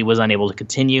off because he was unable to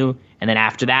continue. And then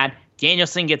after that,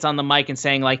 Danielson gets on the mic and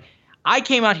saying, like, I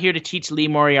came out here to teach Lee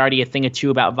Moriarty a thing or two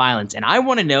about violence, and I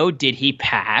want to know, did he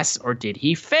pass or did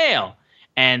he fail?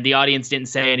 And the audience didn't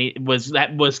say any.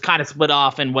 That was kind of split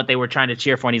off in what they were trying to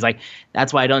cheer for. And he's like,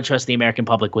 that's why I don't trust the American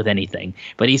public with anything.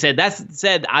 But he said,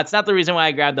 that's not the reason why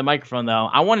I grabbed the microphone, though.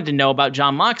 I wanted to know about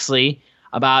Jon Moxley,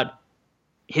 about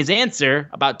his answer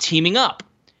about teaming up.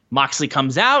 Moxley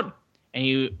comes out,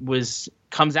 and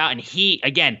he,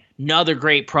 again, another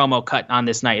great promo cut on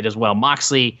this night as well.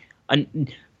 Moxley,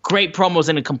 Great promos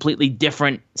in a completely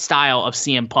different style of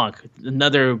CM Punk.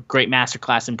 Another great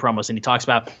masterclass in promos. And he talks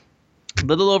about a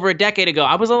little over a decade ago,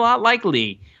 I was a lot like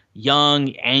Lee.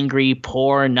 Young, angry,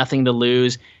 poor, nothing to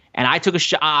lose. And I took a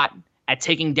shot at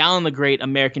taking down the great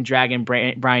American Dragon,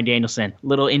 Bryan Danielson.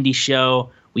 Little indie show.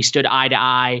 We stood eye to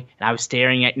eye, and I was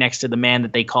staring at next to the man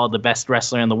that they called the best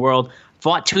wrestler in the world.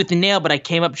 Fought tooth and nail, but I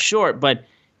came up short. But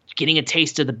getting a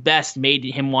taste of the best made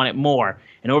him want it more.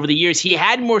 And over the years, he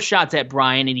had more shots at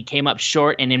Bryan, and he came up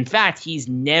short. And in fact, he's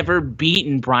never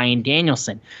beaten Bryan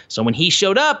Danielson. So when he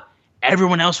showed up,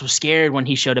 everyone else was scared when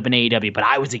he showed up in AEW. But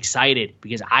I was excited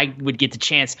because I would get the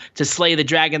chance to slay the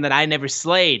dragon that I never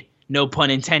slayed. No pun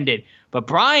intended. But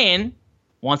Bryan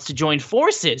wants to join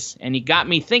forces, and he got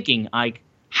me thinking, like,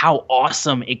 how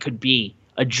awesome it could be.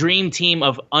 A dream team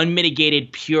of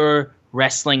unmitigated, pure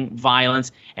wrestling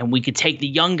violence, and we could take the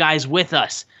young guys with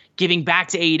us, giving back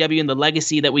to AEW and the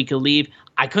legacy that we could leave.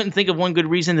 I couldn't think of one good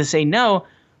reason to say no,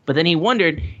 but then he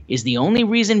wondered, is the only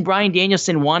reason Bryan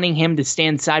Danielson wanting him to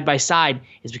stand side by side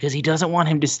is because he doesn't want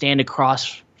him to stand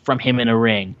across from him in a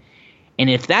ring? And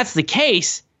if that's the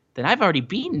case, then I've already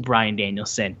beaten Bryan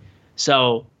Danielson.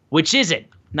 So, which is it?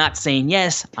 Not saying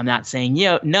yes, I'm not saying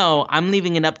no, I'm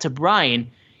leaving it up to Bryan.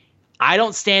 I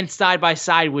don't stand side by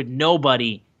side with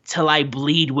nobody till I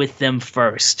bleed with them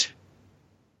first.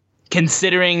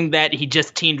 Considering that he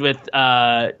just teamed with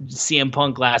CM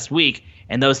Punk last week,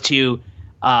 and those two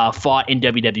fought in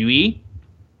WWE.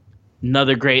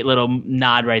 Another great little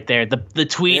nod right there. The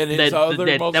tweet and his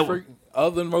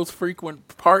other most frequent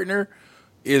partner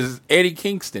is Eddie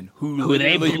Kingston, who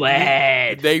they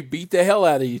bled. They beat the hell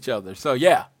out of each other. So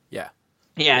yeah.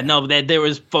 No, there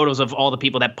was photos of all the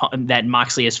people that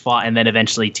Moxley has fought and then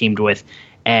eventually teamed with,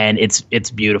 and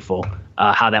it's beautiful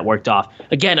how that worked off.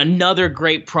 Again, another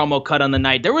great promo cut on the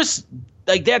night. There was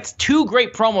that's two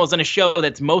great promos in a show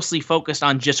that's mostly focused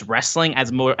on just wrestling as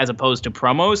opposed to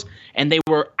promos, and they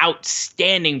were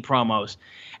outstanding promos.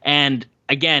 And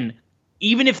again,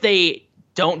 even if they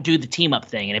don't do the team up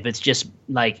thing, and if it's just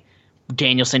like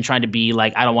Danielson trying to be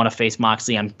like, I don't want to face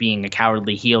Moxley, I'm being a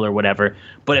cowardly heel or whatever.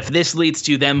 But if this leads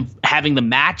to them having the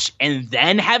match and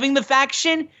then having the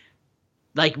faction,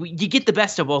 like, you get the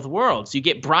best of both worlds. You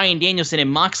get Bryan Danielson and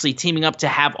Moxley teaming up to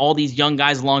have all these young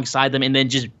guys alongside them and then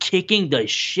just kicking the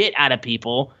shit out of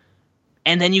people.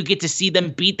 And then you get to see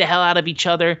them beat the hell out of each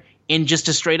other in just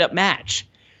a straight up match.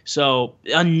 So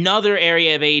another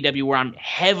area of AEW where I'm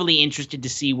heavily interested to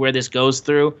see where this goes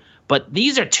through. But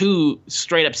these are two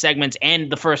straight up segments and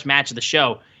the first match of the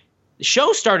show. The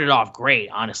show started off great,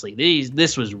 honestly.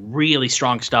 This was really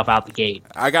strong stuff out the gate.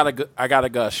 I gotta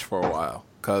gush for a while.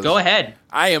 Go ahead.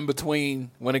 I am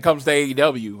between, when it comes to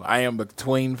AEW, I am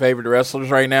between favorite wrestlers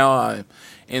right now. I'm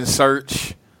in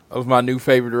search of my new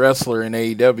favorite wrestler in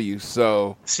AEW.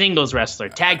 So singles wrestler,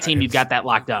 tag team, you've got that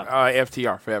locked up.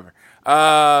 FTR forever.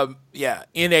 Yeah,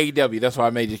 in AEW. That's why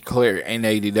I made it clear in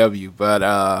AEW.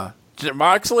 But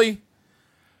Moxley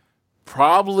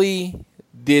probably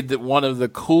did one of the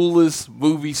coolest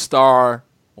movie star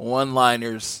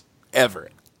one-liners ever.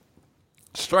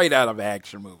 Straight out of an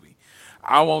action movie.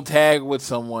 I won't tag with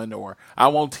someone, or I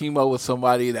won't team up with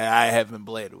somebody that I haven't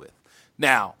bled with.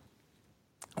 Now,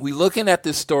 we looking at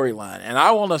this storyline, and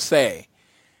I want to say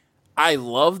I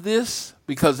love this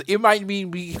because it might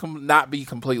not be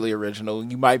completely original.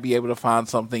 You might be able to find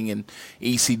something in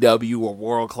ECW or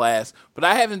World Class, but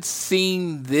I haven't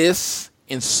seen this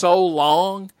in so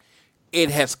long. It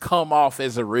has come off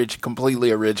as completely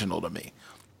original to me.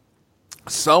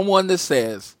 Someone that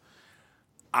says,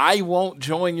 I won't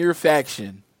join your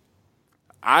faction,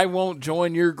 I won't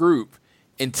join your group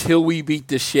until we beat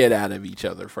the shit out of each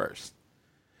other first.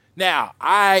 Now,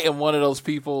 I am one of those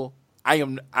people.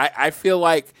 I feel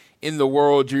like in the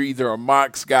world, you're either a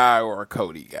Mox guy or a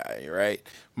Cody guy, right?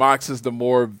 Mox is the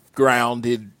more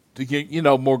grounded,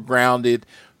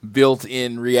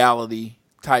 built-in reality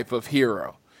type of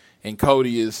hero. And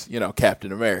Cody is,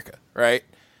 Captain America, right?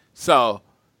 So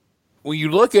when you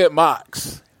look at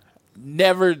Mox,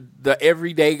 the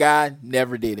everyday guy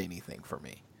never did anything for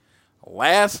me.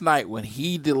 Last night when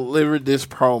he delivered this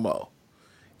promo,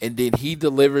 and then he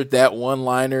delivered that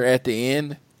one-liner at the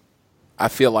end, I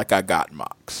feel like I got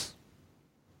Mox.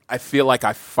 I feel like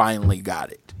I finally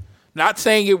got it. Not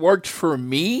saying it worked for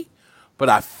me, but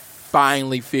I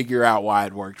finally figure out why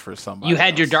it worked for somebody You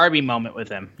had else. Your Darby moment with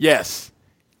him. Yes.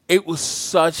 It was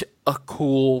such a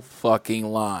cool fucking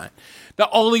line. The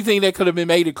only thing that could have been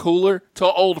made it cooler to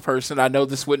an old person, I know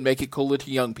this wouldn't make it cooler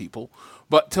to young people,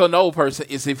 but to an old person,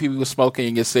 is if he was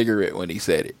smoking a cigarette when he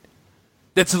said it.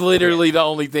 That's literally the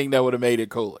only thing that would have made it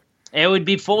cooler. It would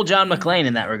be full John McClane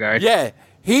in that regard. Yeah,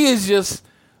 he is just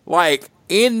Like,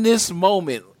 in this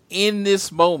moment, he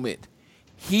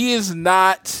is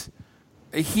not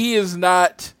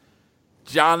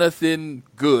Jonathan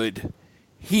Good.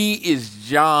 He is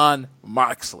Jon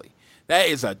Moxley. That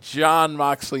is a Jon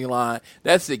Moxley line.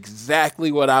 That's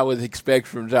exactly what I would expect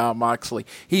from Jon Moxley.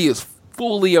 He is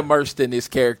fully immersed in this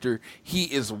character. He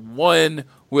is one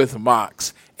with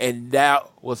Mox. And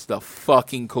that was the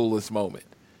fucking coolest moment.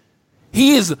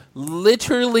 He is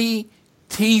literally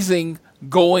teasing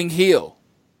going heel.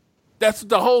 That's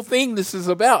the whole thing this is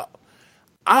about.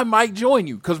 I might join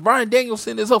you because Bryan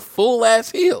Danielson is a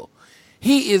full-ass heel.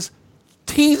 He is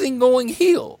teasing going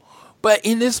heel. But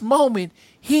in this moment,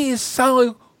 he is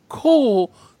so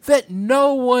cool that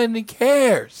no one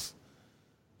cares.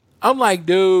 I'm like,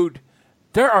 dude,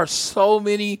 there are so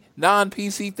many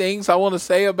non-PC things I want to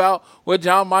say about what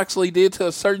Jon Moxley did to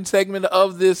a certain segment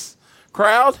of this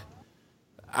crowd.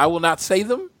 I will not say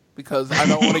them because I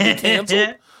don't want to get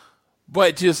canceled.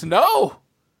 But just know,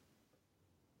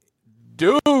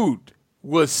 dude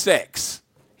was sex.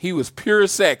 He was pure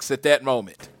sex at that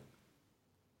moment.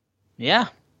 Yeah.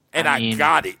 And I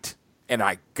got it. And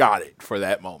I got it for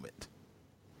that moment.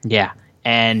 Yeah.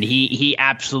 And he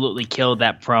absolutely killed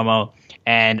that promo.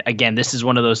 And again, this is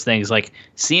one of those things, like,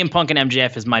 CM Punk and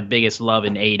MJF is my biggest love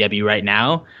in AEW right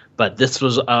now. But this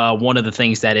was one of the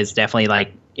things that is definitely,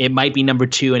 like, it might be number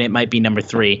 2 and it might be number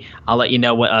 3. I'll let you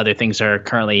know what other things are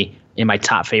currently in my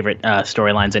top favorite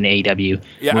storylines in AEW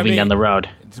moving down the road.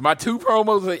 It's my 2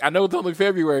 promos. I know it's only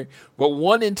February, but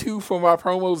 1 and 2 for my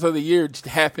promos of the year just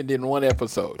happened in one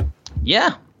episode.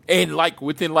 Yeah. And like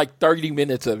within like 30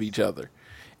 minutes of each other.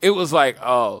 It was like,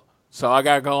 oh, so I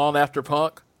got to go on after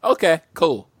Punk? Okay,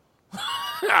 cool.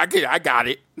 I got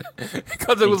it.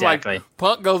 Because it was like,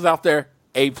 Punk goes out there,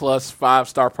 A+,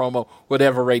 5-star promo,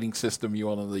 whatever rating system you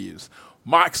want to use.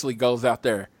 Moxley goes out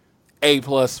there, A+,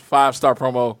 5-star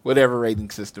promo, whatever rating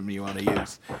system you want to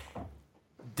use.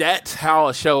 That's how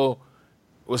a show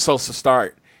was supposed to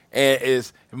start. And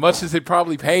as much as it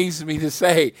probably pains me to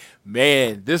say,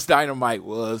 man, this Dynamite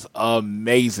was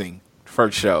amazing.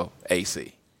 First show,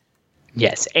 AC.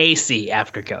 Yes, AC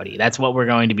after Cody. That's what we're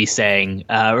going to be saying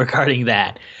regarding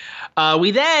that.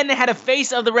 We then had a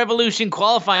Face of the Revolution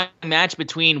qualifying match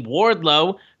between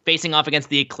Wardlow facing off against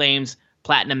the Acclaim's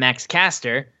Platinum Max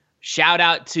Caster. Shout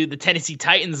out to the Tennessee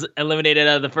Titans eliminated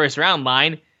out of the first round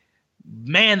line.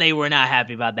 Man, they were not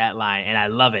happy about that line, and I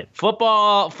love it.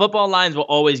 Football lines will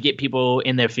always get people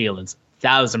in their feelings,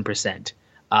 1,000%.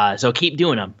 So keep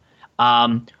doing them.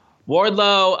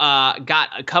 Wardlow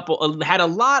had a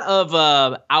lot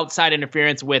of outside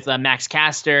interference with Max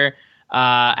Caster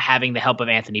having the help of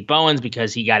Anthony Bowens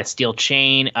because he got a steel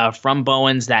chain from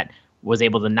Bowens that was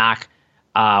able to knock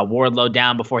Wardlow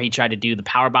down before he tried to do the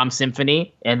Powerbomb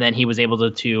Symphony, and then he was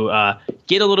able to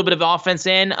get a little bit of offense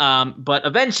in, but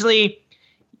eventually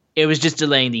it was just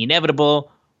delaying the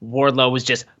inevitable. Wardlow was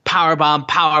just powerbomb,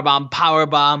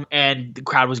 and the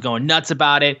crowd was going nuts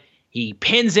about it. He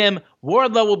pins him.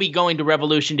 Wardlow will be going to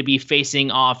Revolution to be facing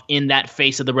off in that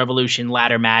Face of the Revolution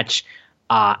ladder match.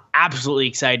 Absolutely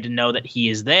excited to know that he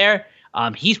is there.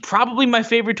 He's probably my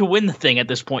favorite to win the thing at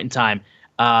this point in time.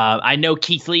 I know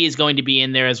Keith Lee is going to be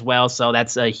in there as well, so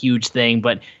that's a huge thing.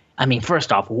 But, I mean,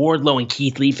 first off, Wardlow and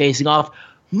Keith Lee facing off,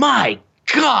 my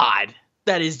God,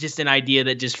 that is just an idea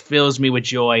that just fills me with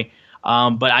joy.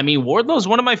 But, I mean, Wardlow is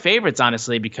one of my favorites,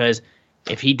 honestly, because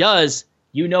if he does,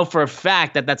 you know for a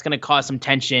fact that that's going to cause some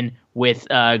tension with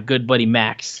good buddy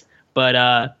Max. But,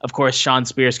 of course, Shawn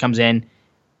Spears comes in,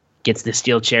 gets the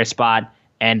steel chair spot,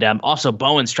 and also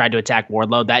Bowens tried to attack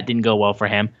Wardlow. That didn't go well for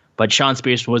him. But Shawn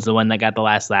Spears was the one that got the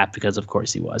last laugh because, of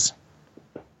course, he was.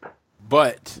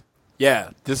 But,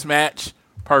 yeah, this match,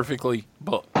 perfectly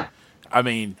booked. I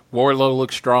mean, Wardlow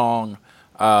looked strong.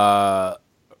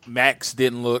 Max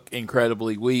didn't look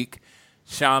incredibly weak.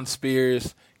 Shawn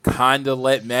Spears kind of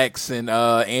let Max and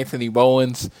Anthony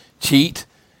Bowens cheat,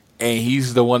 and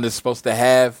he's the one that's supposed to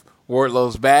have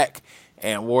Wardlow's back.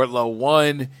 And Wardlow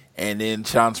won, and then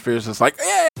Shawn Spears was like,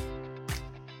 yeah.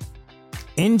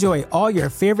 Enjoy all your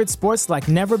favorite sports like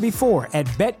never before at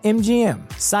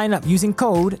BetMGM. Sign up using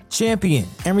code CHAMPION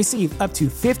and receive up to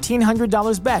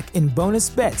 $1,500 back in bonus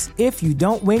bets if you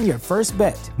don't win your first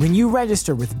bet. When you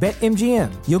register with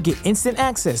BetMGM, you'll get instant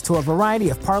access to a variety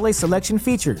of parlay selection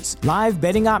features, live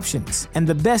betting options, and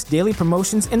the best daily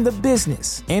promotions in the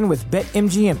business. And with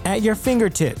BetMGM at your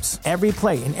fingertips, every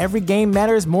play and every game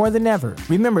matters more than ever.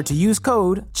 Remember to use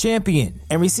code CHAMPION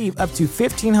and receive up to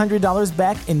 $1,500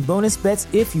 back in bonus bets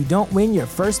if you don't win your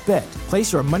first bet.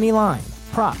 Place your money line,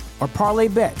 prop, or parlay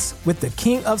bets with the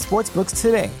king of sportsbooks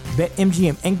today.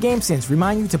 BetMGM and GameSense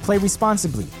remind you to play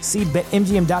responsibly. See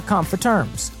BetMGM.com for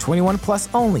terms. 21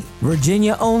 plus only.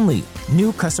 Virginia only.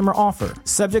 New customer offer.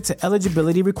 Subject to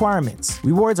eligibility requirements.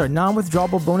 Rewards are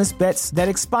non-withdrawable bonus bets that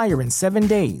expire in 7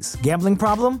 days. Gambling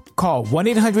problem? Call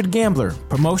 1-800-GAMBLER.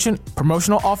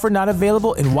 Promotional offer not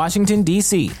available in Washington,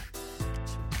 D.C.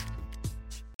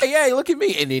 Hey, look at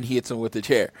me. And then he hits him with the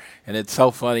chair. And it's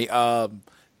so funny.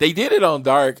 They did it on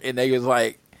Dark, and they was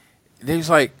like,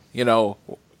 you know,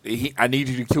 I need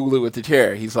you to cool it with the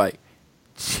chair. He's like,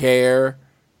 chair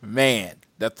man.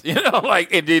 That's, you know,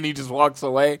 like, and then he just walks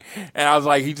away. And I was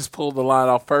like, he just pulled the line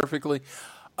off perfectly.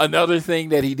 Another thing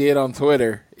that he did on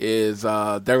Twitter is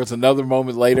there was another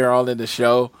moment later on in the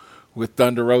show with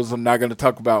Thunder Rosa. I'm not going to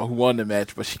talk about who won the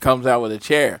match, but she comes out with a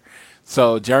chair.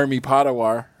 So Jeremy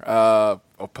Padawar, I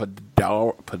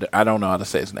don't know how to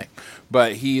say his name,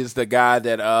 but he is the guy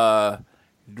that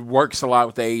works a lot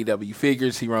with the AEW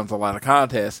figures. He runs a lot of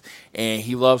contests, and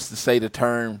he loves to say the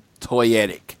term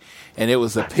toyetic. And it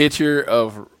was a picture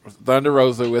of Thunder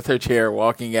Rosa with her chair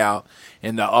walking out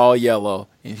in the all yellow,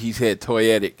 and he said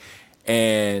toyetic.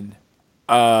 And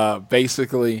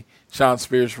basically Sean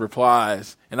Spears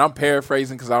replies, and I'm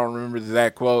paraphrasing because I don't remember the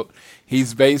exact quote.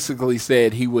 He's basically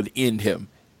said he would end him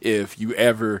if you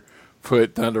ever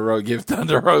give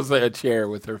Thunder Rosa a chair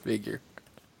with her figure.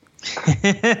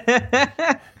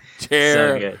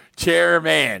 Chair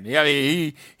man. I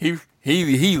mean,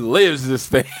 he lives this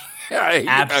thing.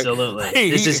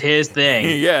 Absolutely. This is his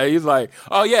thing. Yeah, he's like,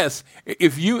 oh yes,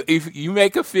 if you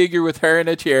make a figure with her in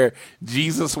a chair,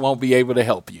 Jesus won't be able to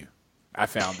help you. I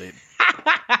found it.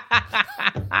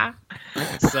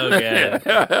 So good.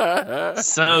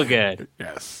 So good.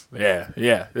 Yes.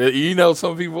 Yeah. You know,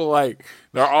 some people, like,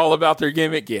 they're all about their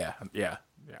gimmick. Yeah.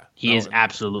 He is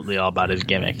absolutely all about his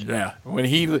gimmick. Yeah. When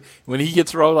he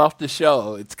gets rolled off the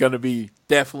show, it's going to be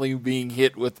definitely being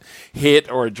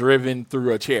hit or driven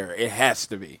through a chair. It has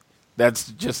to be.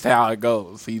 That's just how it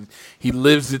goes. He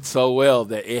lives it so well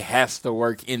that it has to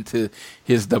work into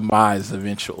his demise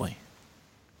eventually.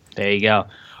 There you go.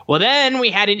 Well, then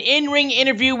we had an in-ring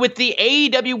interview with the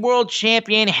AEW World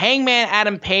Champion, Hangman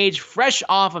Adam Page, fresh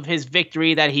off of his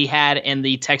victory that he had in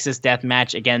the Texas Death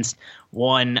Match against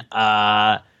one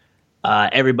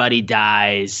Everybody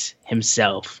Dies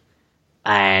himself.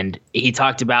 And he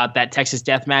talked about that Texas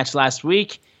Death Match last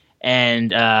week,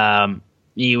 and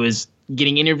he was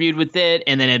getting interviewed with it,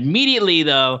 and then immediately,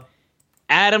 though,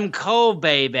 Adam Cole,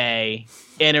 baby,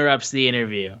 interrupts the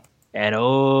interview. And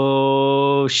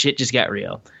oh, shit just got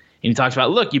real. And he talks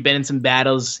about, look, you've been in some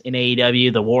battles in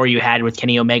AEW, the war you had with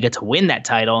Kenny Omega to win that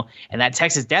title, and that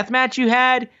Texas Death Match you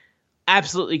had,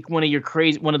 absolutely one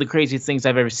of the craziest things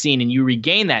I've ever seen, and you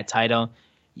regained that title.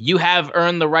 You have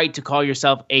earned the right to call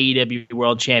yourself AEW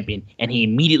World Champion. And he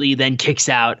immediately then kicks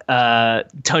out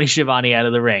Tony Schiavone out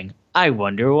of the ring. I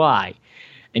wonder why.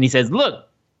 And he says, look,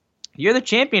 you're the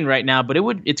champion right now, but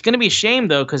it's going to be a shame,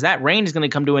 though, because that reign is going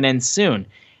to come to an end soon.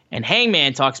 And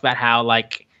Hangman talks about how,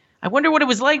 like, I wonder what it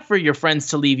was like for your friends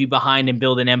to leave you behind and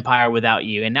build an empire without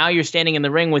you. And now you're standing in the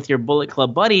ring with your Bullet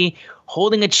Club buddy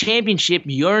holding a championship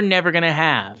you're never going to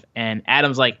have. And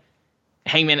Adam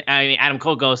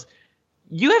Cole goes,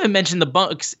 you haven't mentioned the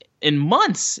Bucks in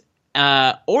months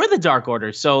or the Dark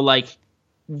Order. So, like,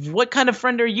 what kind of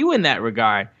friend are you in that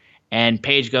regard? And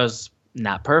Paige goes,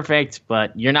 not perfect,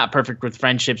 but you're not perfect with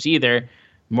friendships either.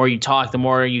 The more you talk, the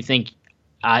more you think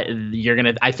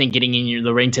I think getting in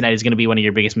the ring tonight is going to be one of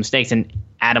your biggest mistakes. And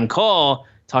Adam Cole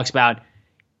talks about,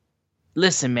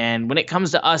 listen, man, when it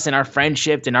comes to us and our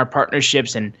friendships and our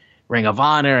partnerships and Ring of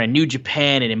Honor and New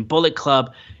Japan and in Bullet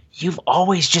Club, you've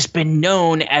always just been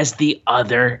known as the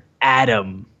other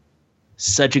Adam.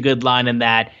 Such a good line in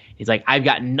that. He's like, I've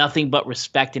got nothing but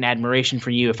respect and admiration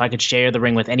for you. If I could share the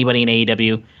ring with anybody in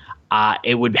AEW,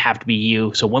 it would have to be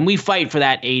you. So when we fight for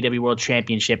that AEW World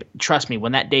Championship, trust me,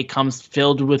 when that day comes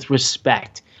filled with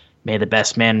respect, may the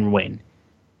best man win.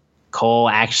 Cole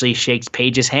actually shakes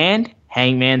Page's hand,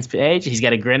 Hangman's Page. He's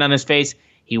got a grin on his face.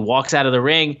 He walks out of the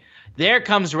ring. There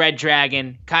comes Red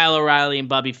Dragon, Kyle O'Reilly, and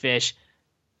Bubby Fish,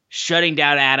 shutting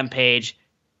down Adam Page,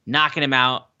 knocking him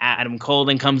out. Adam Cole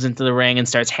then comes into the ring and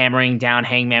starts hammering down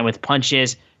Hangman with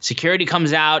punches. Security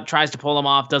comes out, tries to pull him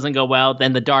off, doesn't go well.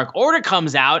 Then the Dark Order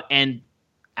comes out, and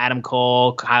Adam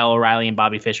Cole, Kyle O'Reilly, and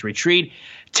Bobby Fish retreat.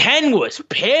 10 was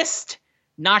pissed,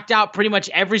 knocked out pretty much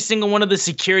every single one of the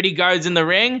security guards in the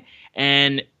ring,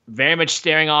 and very much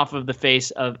staring off of the face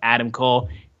of Adam Cole.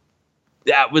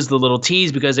 That was the little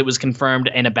tease because it was confirmed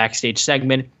in a backstage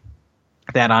segment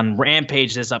that on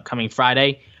Rampage this upcoming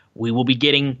Friday, we will be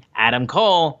getting Adam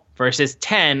Cole versus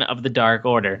 10 of the Dark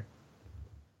Order.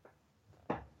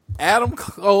 Adam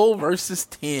Cole versus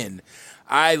 10.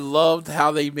 I loved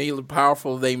how they made it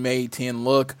powerful. They made 10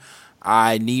 look.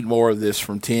 I need more of this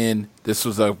from 10. This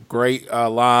was a great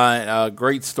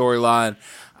great storyline.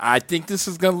 I think this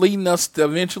is going to lead us to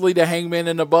eventually to Hangman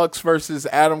and the Bucks versus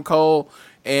Adam Cole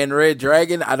and Red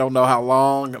Dragon. I don't know how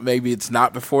long. Maybe it's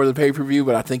not before the pay-per-view,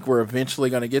 but I think we're eventually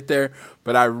going to get there.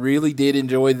 But I really did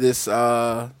enjoy this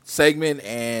segment,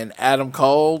 and Adam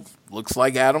Cole looks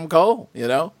like Adam Cole,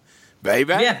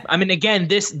 baby. Yeah, I mean, again,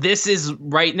 this is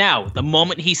right now. The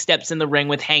moment he steps in the ring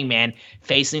with Hangman,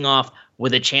 facing off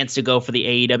with a chance to go for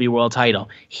the AEW World title,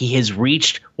 he has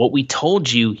reached what we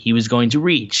told you he was going to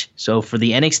reach. So for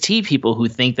the NXT people who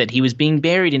think that he was being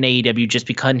buried in AEW just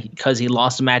because he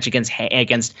lost a match against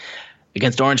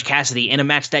Orange Cassidy in a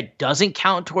match that doesn't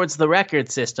count towards the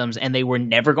record systems, and they were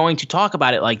never going to talk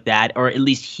about it like that, or at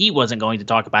least he wasn't going to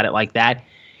talk about it like that,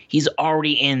 he's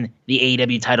already in the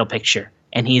AEW title picture,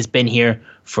 and he's been here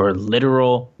for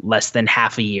literal less than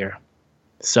half a year.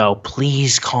 So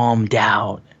please calm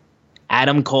down.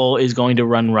 Adam Cole is going to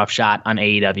run roughshod on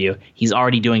AEW. He's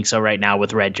already doing so right now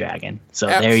with Red Dragon. So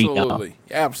there you go.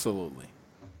 Absolutely.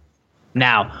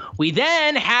 Now, we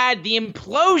then had the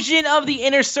implosion of the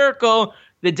Inner Circle,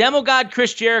 the Demogod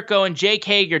Chris Jericho and Jake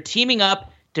Hager teaming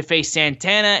up to face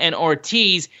Santana and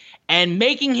Ortiz, and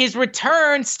making his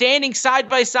return, standing side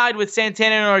by side with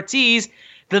Santana and Ortiz,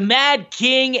 the Mad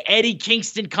King Eddie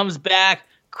Kingston comes back.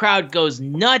 Crowd goes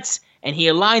nuts, and he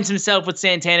aligns himself with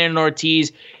Santana and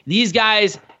Ortiz. These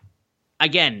guys,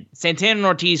 again, Santana and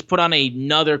Ortiz put on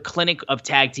another clinic of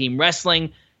tag team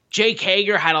wrestling. Jake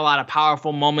Hager had a lot of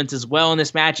powerful moments as well in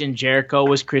this match, and Jericho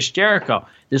was Chris Jericho.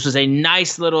 This was a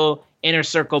nice little Inner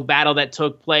Circle battle that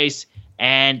took place,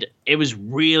 and it was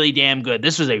really damn good.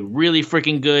 This was a really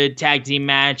freaking good tag team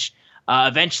match.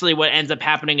 Eventually what ends up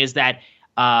happening is that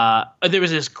there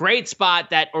was this great spot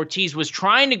that Ortiz was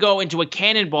trying to go into a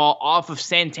cannonball off of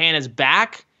Santana's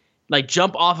back, like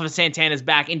jump off of Santana's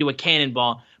back into a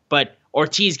cannonball, but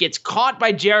Ortiz gets caught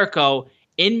by Jericho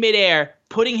in midair,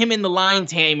 putting him in the lion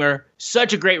tamer.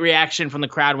 Such a great reaction from the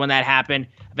crowd when that happened.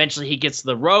 Eventually he gets to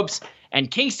the ropes, and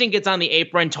Kingston gets on the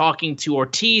apron talking to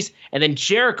Ortiz, and then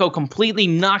Jericho completely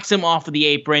knocks him off of the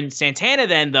apron. Santana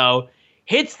then, though,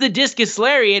 hits the discus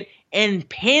lariat and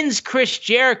pins Chris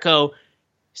Jericho.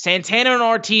 Santana and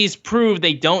Ortiz prove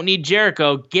they don't need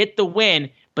Jericho, get the win,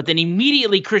 but then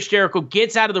immediately Chris Jericho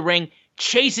gets out of the ring,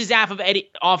 chases after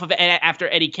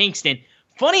Eddie Kingston.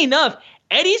 Funny enough,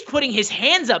 Eddie's putting his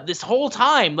hands up this whole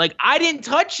time. Like, I didn't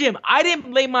touch him. I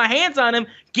didn't lay my hands on him.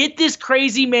 Get this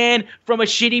crazy man from a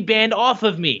shitty band off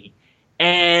of me.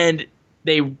 And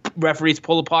referees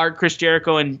pull apart Chris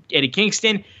Jericho and Eddie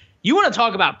Kingston. You want to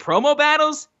talk about promo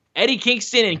battles? Eddie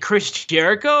Kingston and Chris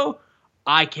Jericho?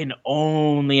 I can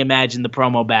only imagine the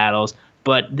promo battles.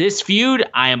 But this feud,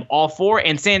 I am all for.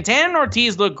 And Santana and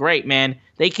Ortiz look great, man.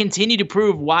 They continue to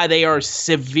prove why they are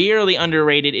severely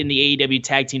underrated in the AEW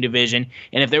tag team division.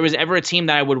 And if there was ever a team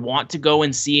that I would want to go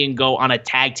and see and go on a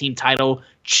tag team title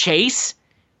chase,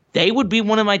 they would be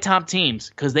one of my top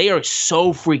teams because they are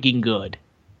so freaking good.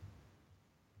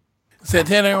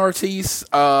 Santana and Ortiz,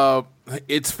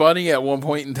 it's funny, at one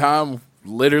point in time,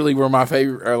 literally were my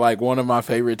favorite, or like one of my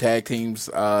favorite tag teams,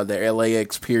 the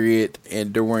LAX period,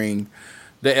 and during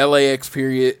the LAX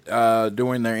period,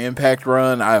 during their Impact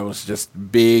run, I was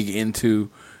just big into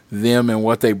them and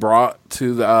what they brought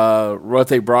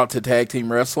to tag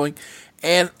team wrestling.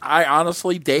 And I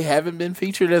honestly, they haven't been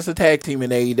featured as a tag team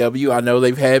in AEW. I know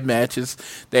they've had matches.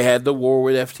 They had the war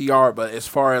with FTR, but as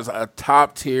far as a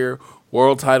top tier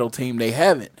world title team, they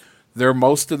haven't.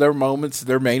 Most of their moments,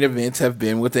 their main events have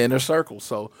been with the Inner Circle.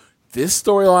 So this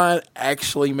storyline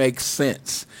actually makes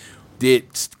sense. Did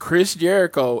Chris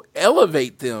Jericho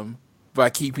elevate them by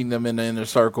keeping them in the Inner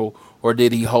Circle, or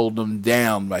did he hold them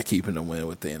down by keeping them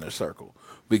with the Inner Circle?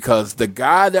 Because the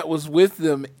guy that was with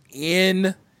them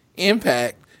in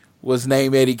Impact was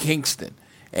named Eddie Kingston,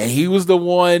 and he was the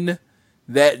one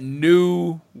that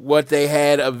knew what they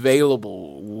had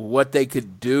available, what they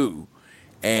could do.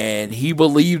 And he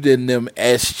believed in them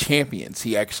as champions.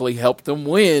 He actually helped them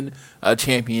win a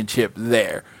championship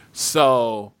there.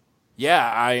 So,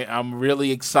 yeah, I'm really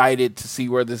excited to see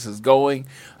where this is going.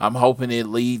 I'm hoping it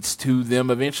leads to them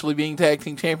eventually being tag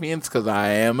team champions, because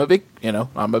I'm a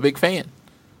big fan.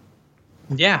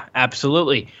 Yeah,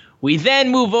 absolutely. We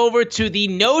then move over to the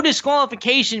no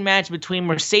disqualification match between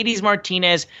Mercedes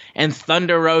Martinez and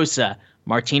Thunder Rosa.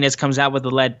 Martinez comes out with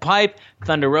a lead pipe.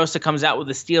 Thunder Rosa comes out with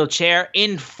a steel chair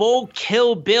in full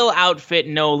Kill Bill outfit,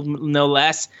 no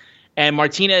less. And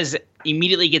Martinez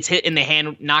immediately gets hit in the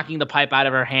hand, knocking the pipe out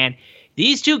of her hand.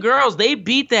 these two girls, they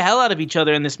beat the hell out of each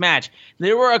other in this match.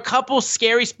 There were a couple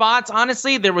scary spots,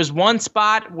 honestly. There was one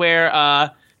spot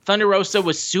where Thunder Rosa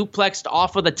was suplexed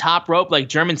off of the top rope, like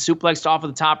German suplexed off of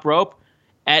the top rope,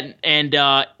 and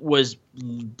was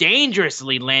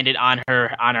dangerously landed on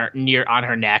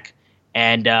her neck.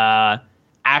 And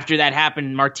after that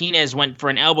happened, Martinez went for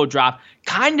an elbow drop,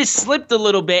 kind of slipped a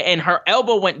little bit, and her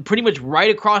elbow went pretty much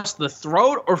right across the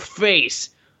throat or face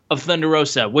of Thunder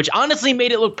Rosa, which honestly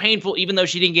made it look painful, even though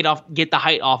she didn't get the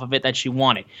height off of it that she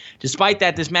wanted. Despite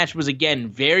that, this match was, again,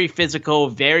 very physical,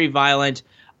 very violent.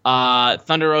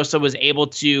 Thunder Rosa was able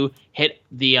to hit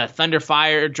the Thunder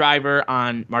Fire driver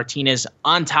on Martinez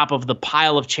on top of the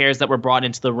pile of chairs that were brought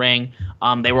into the ring.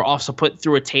 They were also put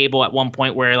through a table at one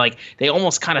point where they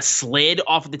almost kind of slid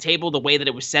off of the table the way that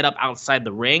it was set up outside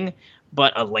the ring,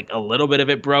 but a little bit of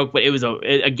it broke. But it was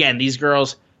again, these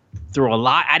girls threw a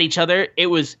lot at each other. It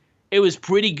was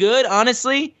pretty good,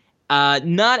 honestly.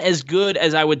 Not as good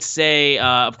as I would say,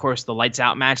 of course, the Lights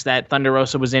Out match that Thunder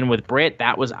Rosa was in with Britt.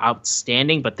 That was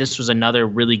outstanding, but this was another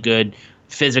really good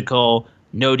physical,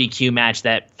 no DQ match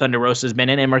that Thunder Rosa's been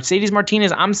in. And Mercedes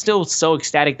Martinez, I'm still so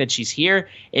ecstatic that she's here.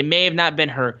 It may have not been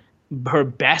her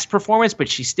best performance, but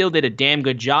she still did a damn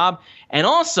good job. And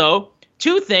also,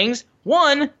 two things.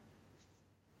 One,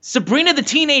 Sabrina the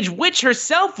Teenage Witch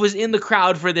herself was in the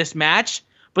crowd for this match.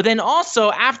 But then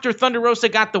also, after Thunder Rosa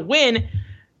got the win,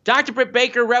 Dr. Britt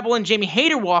Baker, Rebel, and Jamie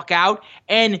Hayter walk out,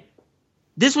 and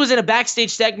this was in a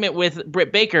backstage segment with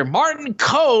Britt Baker. Martin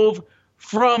Kove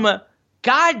from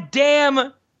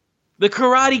goddamn The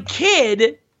Karate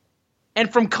Kid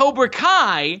and from Cobra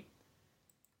Kai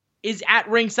is at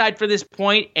ringside for this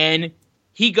point, and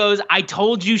he goes, "I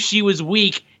told you she was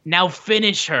weak, now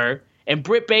finish her." And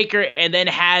Britt Baker and then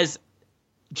has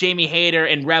Jamie Hayter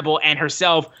and Rebel and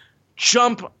herself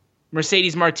jump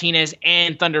Mercedes Martinez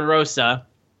and Thunder Rosa.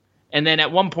 And then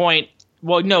at one point,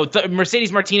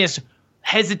 Mercedes Martinez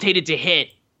hesitated to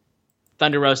hit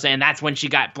Thunder Rosa, and that's when she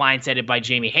got blindsided by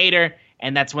Jamie Hayter,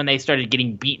 and that's when they started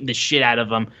getting beaten the shit out of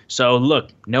them. So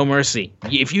look, no mercy.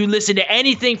 If you listen to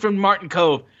anything from Martin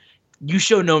Kove, you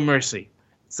show no mercy.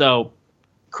 So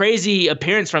crazy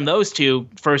appearance from those two,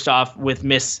 first off, with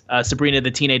Miss Sabrina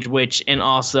the Teenage Witch and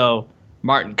also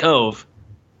Martin Kove.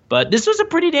 But this was a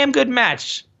pretty damn good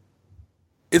match.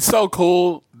 It's so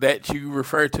cool that you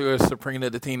refer to her as Sabrina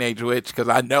the Teenage Witch, because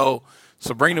I know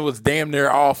Sabrina was damn near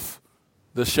off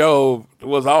the show,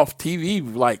 was off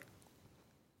TV like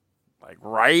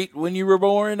right when you were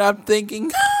born, I'm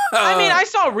thinking. I mean, I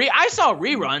saw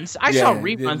reruns. I saw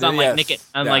reruns on Nick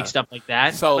and stuff like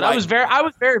that. So, but I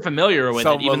was very familiar with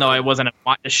it, even though it wasn't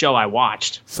a show I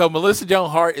watched. So Melissa Joan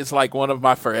Hart is like one of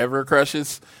my forever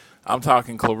crushes. I'm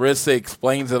talking Clarissa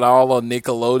Explains It All on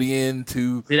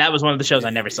Nickelodeon. That was one of the shows I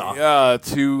never saw.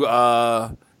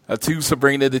 To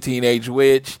Sabrina the Teenage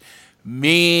Witch.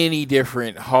 Many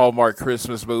different Hallmark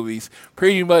Christmas movies.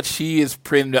 Pretty much she is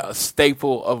a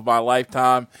staple of my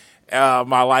lifetime.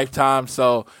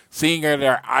 So seeing her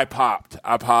there, I popped.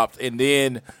 And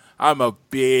then I'm a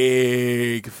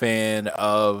big fan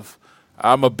of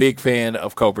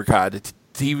Cobra Kai, the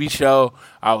TV show.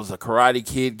 I was a Karate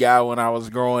Kid guy when I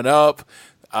was growing up.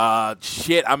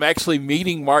 I'm actually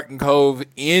meeting Martin Kove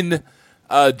in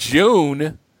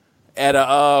June at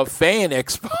a fan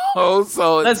expo.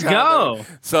 So let's go.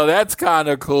 So that's kind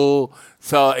of cool.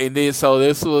 So this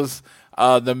was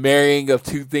the marrying of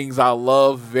two things I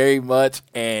love very much,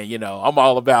 and I'm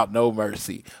all about no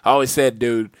mercy. I always said,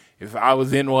 dude, if I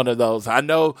was in one of those, I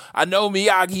know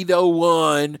Miyagi-Do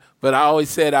won, but I always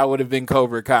said I would have been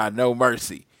Cobra Kai, no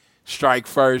mercy. Strike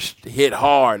first, hit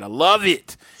hard. I love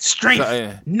it.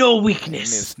 Strength, no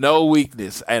weakness. It's no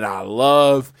weakness, and I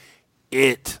love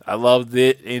it. I loved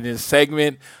it in this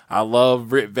segment. I love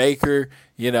Britt Baker.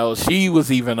 She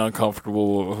was even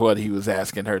uncomfortable with what he was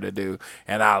asking her to do,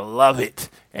 and I love it.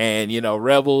 And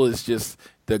Rebel is just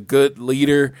the good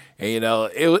leader, and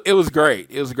it was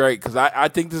great. It was great because I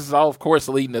think this is all, of course,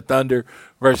 leading to Thunder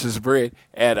versus Britt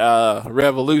at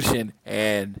Revolution,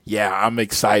 and yeah, I'm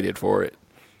excited for it.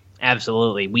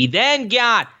 Absolutely. We then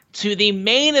got to the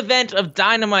main event of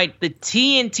Dynamite, the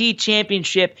TNT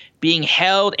Championship being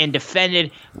held and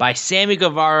defended by Sammy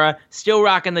Guevara, still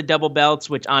rocking the double belts,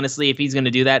 which honestly, if he's going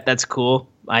to do that, that's cool.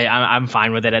 I'm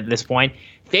fine with it at this point.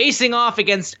 Facing off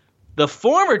against the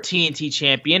former TNT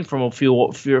champion from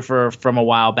a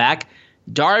while back,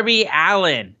 Darby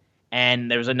Allin. And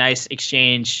there was a nice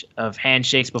exchange of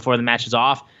handshakes before the match was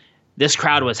off. This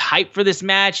crowd was hyped for this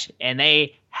match, and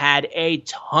they had a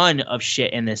ton of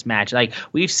shit in this match. Like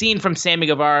we've seen from Sammy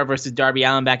Guevara versus Darby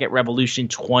Allin back at Revolution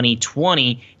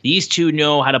 2020, these two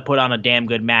know how to put on a damn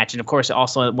good match. And of course,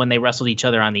 also when they wrestled each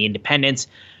other on the Independents,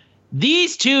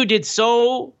 these two did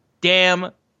so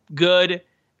damn good.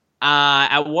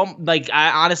 At one, like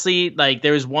I honestly, like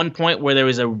there was one point where there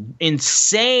was a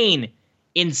insane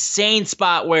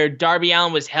spot where Darby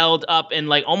Allin was held up in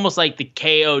like almost like the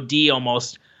KOD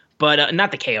almost. But not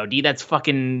the KOD. That's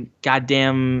fucking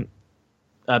goddamn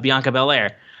Bianca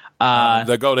Belair.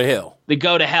 The Go to Hell. The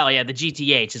Go to Hell. Yeah, the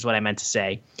GTH is what I meant to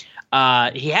say.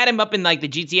 He had him up in like the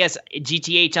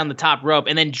GTH on the top rope,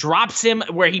 and then drops him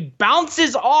where he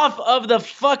bounces off of the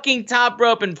fucking top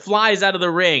rope and flies out of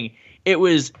the ring. It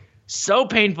was so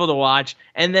painful to watch.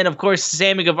 And then of course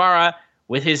Sammy Guevara,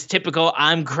 with his typical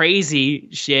 "I'm crazy"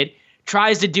 shit,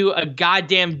 tries to do a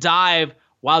goddamn dive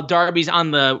while Darby's on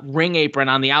the ring apron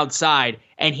on the outside,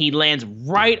 and he lands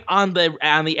right on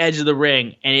the edge of the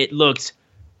ring, and it looks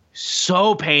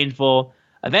so painful.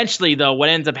 Eventually, though, what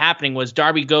ends up happening was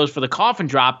Darby goes for the coffin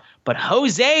drop, but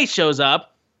Jose shows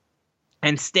up,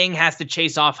 and Sting has to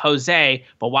chase off Jose.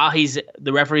 But while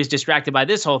the referee's distracted by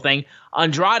this whole thing,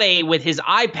 Andrade with his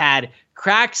iPad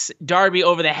cracks Darby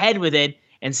over the head with it,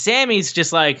 and Sammy's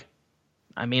just like,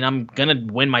 I mean, I'm gonna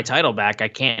win my title back. I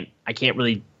can't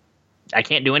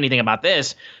do anything about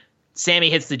this. Sammy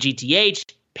hits the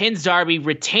GTH, pins Darby,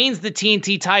 retains the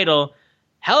TNT title.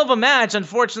 Hell of a match.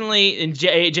 Unfortunately, and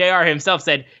JR himself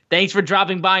said, thanks for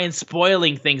dropping by and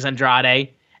spoiling things, Andrade.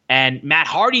 And Matt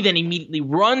Hardy then immediately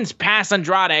runs past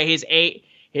Andrade, his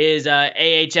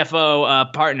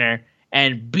AHFO partner,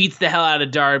 and beats the hell out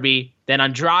of Darby. Then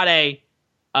Andrade,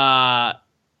 Sammy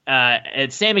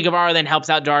Guevara then helps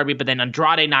out Darby, but then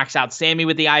Andrade knocks out Sammy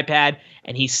with the iPad,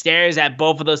 and he stares at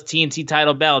both of those TNT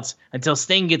title belts until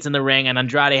Sting gets in the ring, and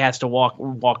Andrade has to walk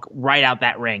right out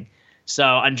that ring. So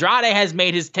Andrade has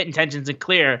made his intentions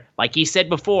clear. Like he said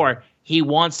before, he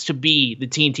wants to be the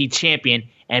TNT champion,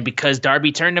 and because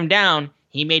Darby turned him down,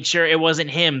 he made sure it wasn't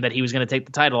him that he was going to take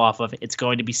the title off of. It's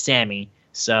going to be Sammy.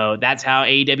 So that's how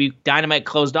AEW Dynamite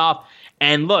closed off.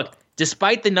 And look,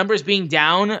 despite the numbers being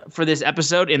down for this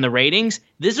episode in the ratings,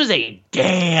 this was a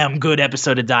damn good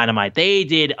episode of Dynamite. They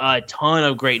did a ton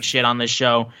of great shit on this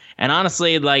show. And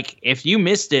honestly, like, if you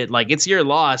missed it, like, it's your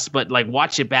loss, but, like,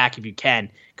 watch it back if you can,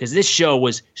 because this show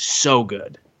was so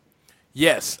good.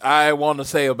 Yes, I want to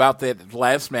say about that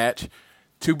last match,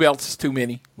 2 belts is too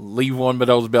many. Leave one of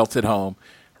those belts at home.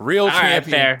 Real champion. Right,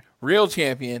 fair. Real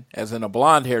champion, as in a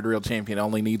blonde-haired real champion,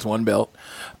 only needs 1 belt.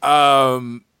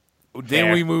 Then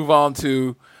we move on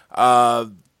to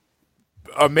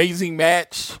amazing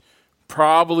match.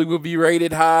 Probably will be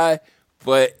rated high,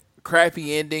 but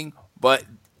crappy ending. But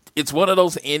it's one of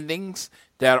those endings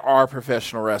that are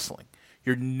professional wrestling.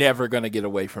 You're never going to get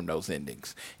away from those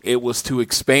endings. It was to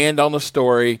expand on the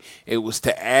story. It was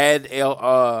to add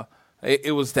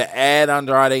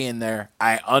Andrade in there.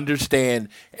 I understand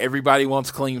everybody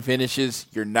wants clean finishes.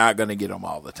 You're not going to get them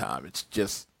all the time. It's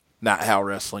just not how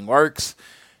wrestling works.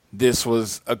 This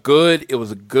was a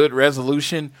good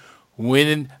resolution.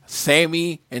 When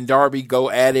Sammy and Darby go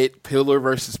at it, pillar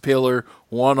versus pillar,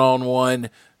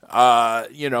 one-on-one,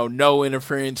 no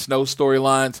interference, no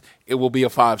storylines, it will be a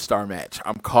 5-star match.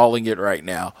 I'm calling it right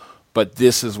now. But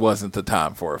this wasn't the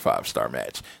time for a 5-star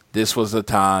match. This was the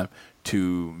time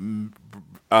to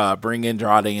bring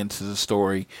Andrade into the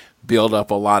story, build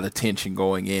up a lot of tension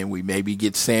going in. We maybe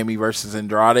get Sammy versus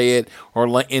Andrade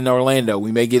in Orlando.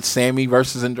 We may get Sammy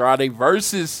versus Andrade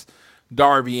versus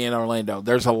Darby in Orlando.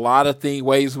 There's a lot of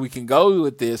ways we can go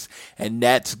with this, and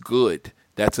that's good.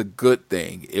 That's a good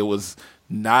thing. It was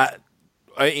not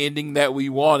an ending that we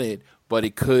wanted, but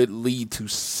it could lead to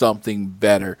something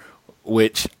better,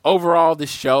 which overall this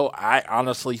show, I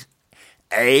honestly,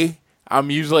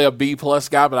 I'm usually a B+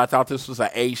 guy, but I thought this was an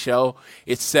A show.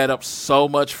 It set up so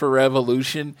much for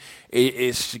Revolution.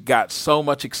 It's got so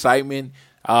much excitement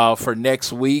for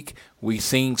next week. We've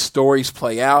seen stories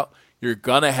play out. You're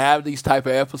going to have these type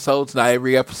of episodes. Not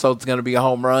every episode's going to be a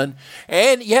home run.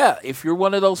 And, yeah, if you're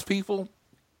one of those people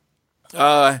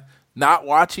not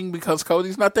watching because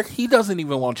Cody's not there, he doesn't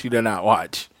even want you to not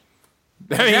watch.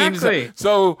 Exactly.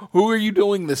 So who are you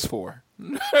doing this for?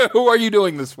 Who are you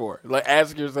doing this for? Like,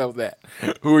 ask yourself that.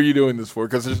 Who are you doing this for?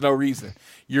 Because there's no reason.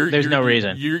 There's no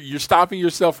reason. You're stopping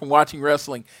yourself from watching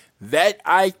wrestling that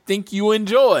I think you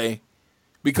enjoy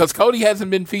because Cody hasn't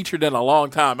been featured in a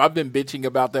long time. I've been bitching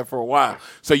about that for a while.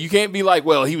 So you can't be like,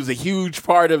 well, he was a huge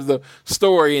part of the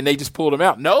story and they just pulled him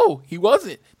out. No, he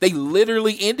wasn't. They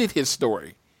literally ended his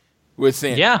story with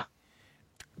Sandy. Yeah.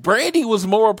 Brandy was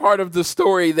more a part of the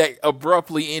story that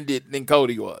abruptly ended than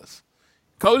Cody was.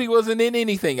 Cody wasn't in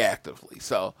anything actively.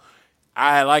 So,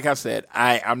 like I said,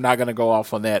 I'm not going to go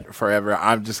off on that forever.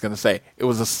 I'm just going to say it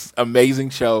was an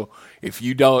amazing show. If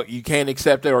you can't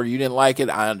accept it or you didn't like it,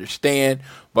 I understand.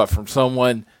 But from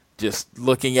someone just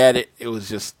looking at it, it was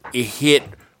just a hit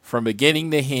from beginning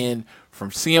to end,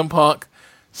 from CM Punk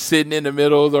sitting in the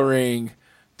middle of the ring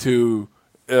to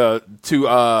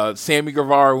Sammy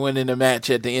Guevara winning the match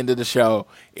at the end of the show.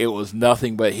 It was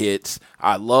nothing but hits.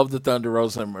 I love the Thunder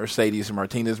Rosa and Mercedes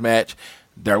Martinez match.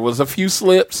 There was a few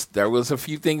slips. There was a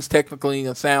few things technically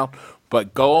unsound.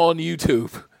 But go on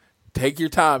YouTube. Take your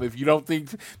time. If you don't think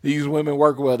these women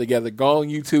work well together, go on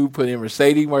YouTube, put in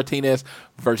Mercedes Martinez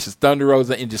versus Thunder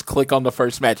Rosa, and just click on the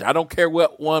first match. I don't care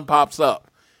what one pops up.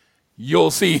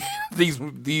 You'll see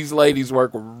these ladies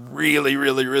work really,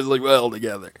 really, really well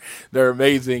together. They're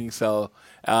amazing. So,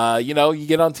 you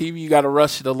get on TV, you got to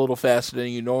rush it a little faster than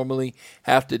you normally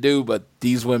have to do, but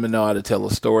these women know how to tell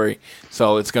a story.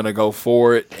 So it's going to go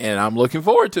forward, and I'm looking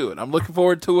forward to it. I'm looking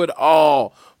forward to it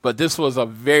all. But this was a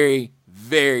very,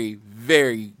 very,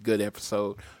 very good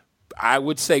episode. I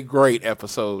would say great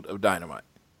episode of Dynamite.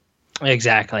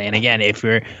 Exactly. And again, if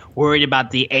you're worried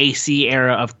about the AC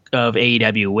era of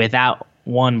AEW without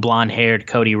one blonde-haired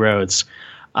Cody Rhodes,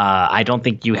 I don't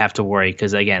think you have to worry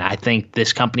because, again, I think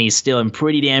this company is still in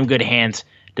pretty damn good hands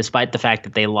despite the fact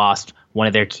that they lost one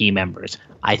of their key members.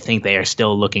 I think they are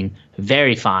still looking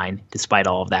very fine despite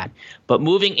all of that. But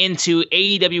moving into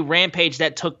AEW Rampage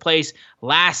that took place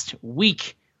last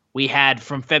week, we had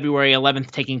from February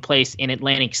 11th taking place in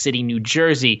Atlantic City, New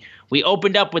Jersey. We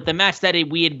opened up with the match that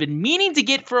we had been meaning to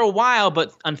get for a while,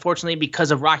 but unfortunately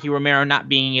because of Rocky Romero not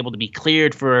being able to be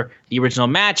cleared for the original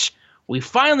match, we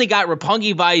finally got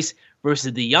Roppongi Vice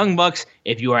versus the Young Bucks.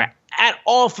 If you are at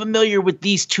all familiar with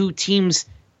these two teams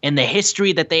and the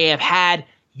history that they have had,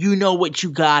 you know what you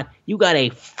got. You got a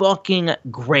fucking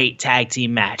great tag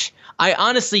team match. I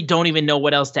honestly don't even know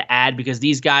what else to add because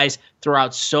these guys throw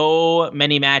out so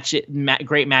many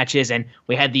great matches, and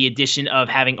we had the addition of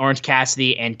having Orange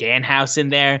Cassidy and Danhausen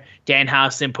there.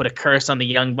 Danhausen put a curse on the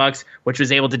Young Bucks, which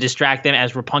was able to distract them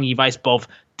as Roppongi Vice both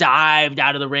dived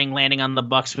out of the ring, landing on the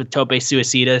Bucks with Tope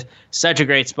Suicidas. Such a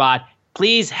great spot.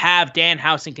 Please have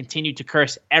Danhausen continue to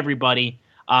curse everybody.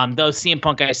 Though CM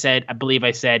Punk, I believe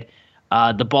I said,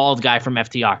 the bald guy from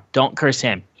FTR, don't curse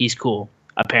him. He's cool,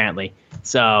 apparently.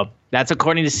 So that's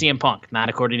according to CM Punk, not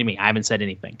according to me. I haven't said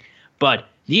anything. But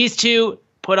these two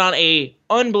put on a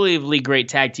unbelievably great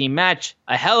tag team match,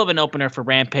 a hell of an opener for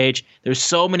Rampage. There's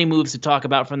so many moves to talk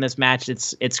about from this match.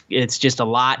 It's just a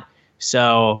lot.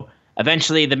 So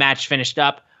eventually the match finished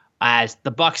up as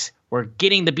the Bucks were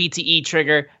getting the BTE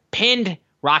trigger, pinned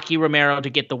Rocky Romero to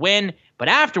get the win. But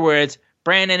afterwards,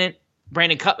 Brandon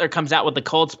Cutler comes out with the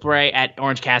cold spray at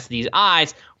Orange Cassidy's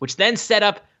eyes, which then set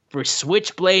up for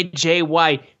Switchblade Jay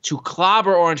White to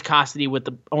clobber Orange Cassidy with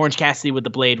the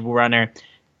Blade Runner.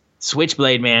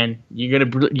 Switchblade, man, you're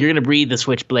gonna breathe the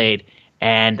Switchblade,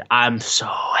 and I'm so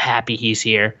happy he's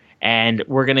here. And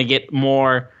we're gonna get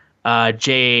more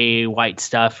Jay White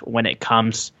stuff when it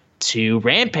comes to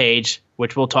Rampage,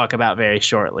 which we'll talk about very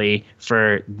shortly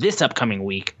for this upcoming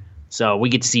week. So we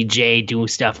get to see Jay do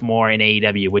stuff more in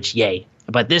AEW, which yay!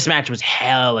 But this match was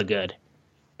hella good.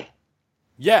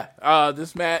 Yeah,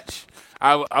 this match,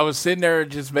 I was sitting there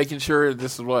just making sure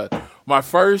this is what my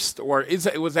first, or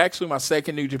it was actually my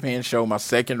second New Japan show, my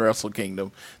second Wrestle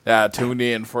Kingdom that I tuned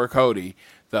in for Cody.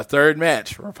 The third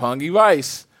match, Roppongi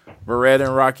Vice, Beretta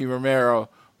and Rocky Romero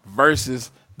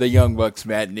versus the Young Bucks,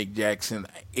 Matt and Nick Jackson.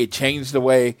 It changed the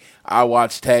way I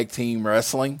watch tag team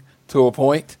wrestling to a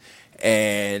point,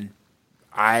 and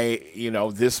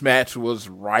this match was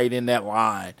right in that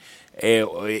line.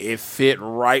 It fit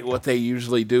right what they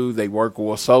usually do. They work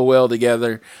so well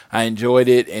together. I enjoyed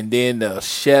it. And then the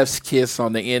chef's kiss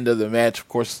on the end of the match, of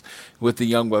course, with the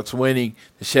Young Bucks winning.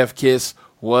 The chef kiss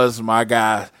was my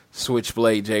guy,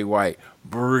 Switchblade Jay White.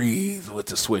 Breathe with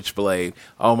the Switchblade.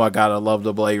 Oh my God, I love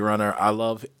the Blade Runner. I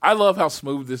love how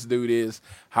smooth this dude is,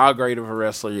 how great of a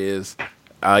wrestler he is.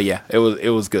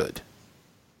 It was good.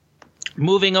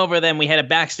 Moving over, then we had a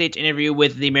backstage interview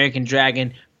with the American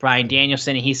Dragon, Bryan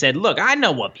Danielson, and he said, "Look, I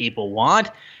know what people want.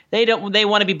 They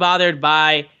want to be bothered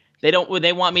by they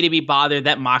want me to be bothered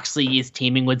that Moxley is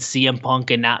teaming with CM Punk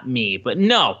and not me. But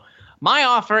no, my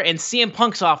offer and CM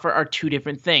Punk's offer are two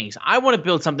different things. I want to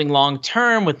build something long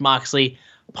term with Moxley.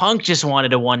 Punk just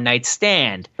wanted a one night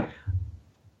stand.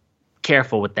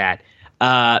 Careful with that."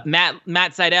 Matt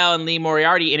Sydal and Lee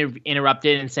Moriarty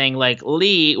interrupted and saying like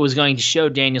Lee was going to show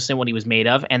Danielson what he was made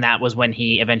of, and that was when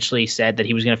he eventually said that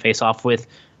he was going to face off with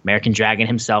American Dragon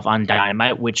himself on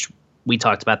Dynamite, which we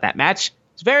talked about that match.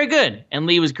 It's very good, and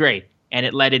Lee was great. and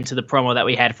it led into the promo that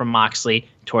we had from Moxley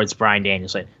towards Bryan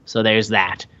Danielson. So there's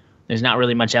that. There's not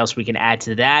really much else we can add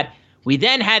to that. We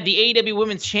then had the AEW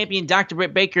Women's Champion Dr.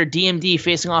 Britt Baker, DMD,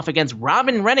 facing off against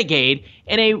Robin Renegade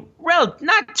in a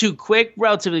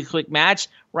relatively quick match.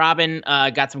 Robin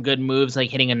got some good moves,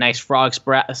 like hitting a nice frog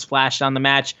splash on the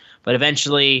match, but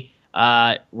eventually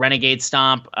Renegade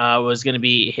Stomp was going to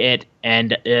be hit,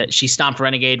 and she stomped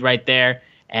Renegade right there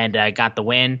and got the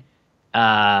win.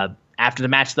 After the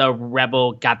match, though,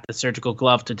 Rebel got the surgical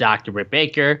glove to Dr. Britt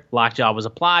Baker. Lockjaw was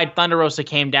applied. Thunder Rosa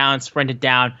came down, sprinted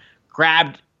down,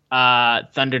 grabbed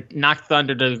Thunder, knocked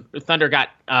Thunder to Thunder, got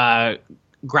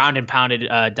ground and pounded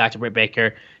Dr. Britt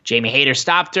Baker. Jamie Hayter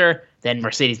stopped her. Then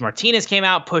Mercedes Martinez came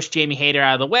out, pushed Jamie Hayter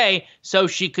out of the way so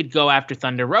she could go after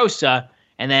Thunder Rosa.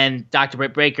 And then Dr.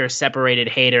 Britt Baker separated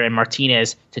Hayter and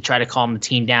Martinez to try to calm the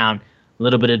team down. A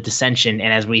little bit of dissension.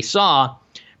 And as we saw,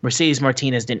 Mercedes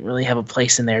Martinez didn't really have a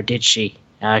place in there, did she?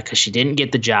 Because she didn't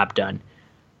get the job done.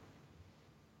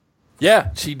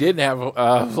 Yeah, she didn't have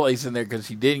a place in there because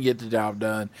she didn't get the job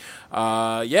done.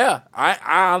 I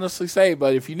honestly say,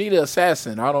 but if you need an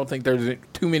assassin, I don't think there's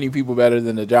too many people better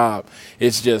than the job.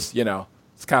 It's just,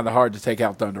 it's kind of hard to take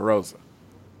out Thunder Rosa.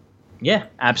 Yeah,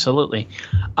 absolutely.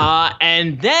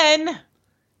 And then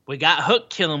we got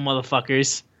Hook killing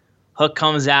motherfuckers. Hook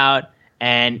comes out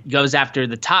and goes after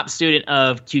the top student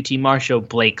of QT Marshall,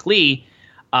 Blake Lee.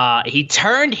 He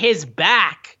turned his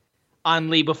back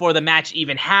on Lee before the match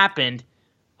even happened.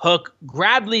 Hook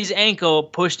grabbed Lee's ankle,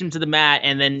 pushed him to the mat,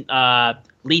 and then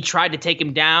Lee tried to take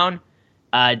him down.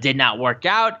 Did not work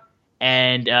out.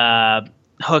 And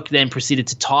Hook then proceeded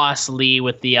to toss Lee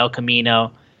with the El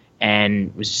Camino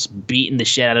and was just beating the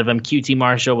shit out of him. QT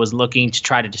Marshall was looking to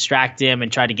try to distract him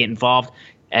and try to get involved.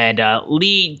 And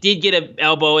Lee did get an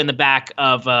elbow in the back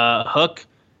of Hook,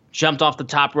 jumped off the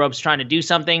top ropes trying to do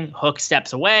something. Hook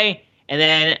steps away. And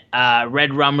then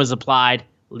Red Rum was applied.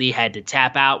 Lee had to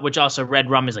tap out, which also Red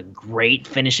Rum is a great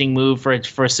finishing move for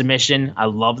a submission. I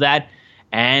love that.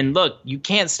 And look, you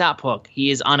can't stop Hook.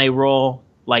 He is on a roll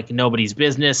like nobody's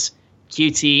business.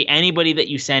 QT, anybody that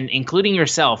you send, including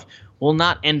yourself, will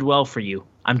not end well for you.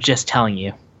 I'm just telling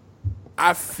you.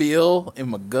 I feel in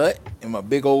my gut, in my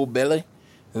big old belly,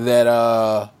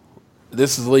 that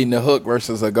this is leading to Hook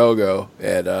versus a Go-Go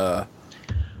at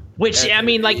Which, I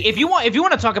mean, like, if you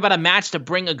want to talk about a match to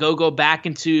bring a Go-Go back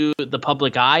into the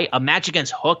public eye, a match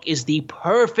against Hook is the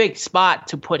perfect spot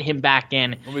to put him back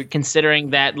in, considering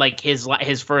that, like,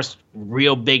 his first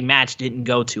real big match didn't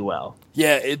go too well.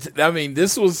 Yeah,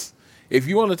 this was, if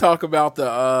you want to talk about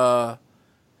the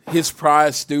his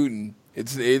prize student,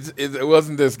 it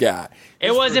wasn't this guy.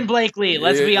 It wasn't Blake Lee.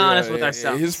 Let's be honest with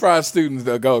ourselves. His prize student's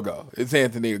the Go-Go. It's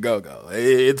Anthony Go-Go.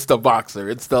 It's the boxer.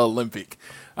 It's the Olympic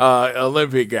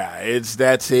guy.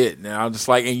 That's it. Now I'm just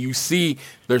like, and you see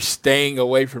they're staying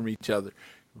away from each other.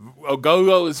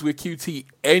 Go-Go is with QT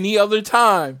any other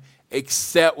time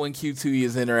except when QT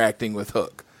is interacting with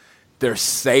Hook. They're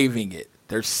saving it.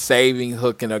 They're saving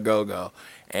Hook and a Go-Go.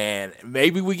 And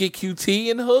maybe we get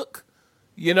QT and Hook,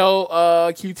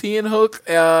 QT and Hook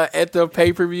at the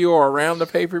pay-per-view or around the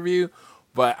pay-per-view.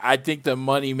 But I think the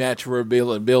money match we're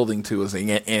building to is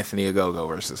Anthony Go-Go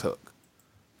versus Hook.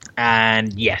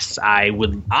 And yes, I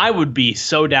would be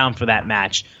so down for that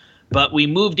match. But we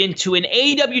moved into an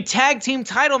AEW Tag Team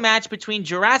title match between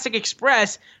Jurassic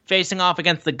Express facing off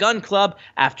against the Gun Club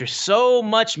after so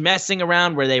much messing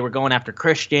around where they were going after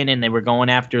Christian and they were going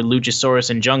after Luchasaurus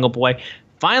and Jungle Boy.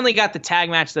 Finally got the tag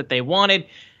match that they wanted.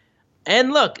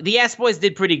 And look, the Ass Boys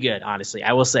did pretty good, honestly.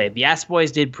 I will say. The Ass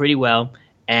Boys did pretty well.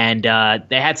 And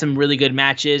they had some really good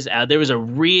matches. There was a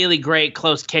really great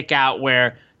close kick out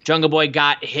where Jungle Boy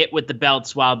got hit with the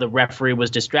belts while the referee was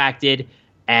distracted.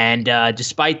 And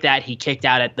despite that, he kicked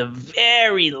out at the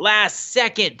very last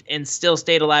second and still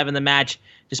stayed alive in the match.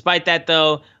 Despite that,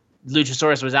 though,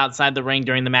 Luchasaurus was outside the ring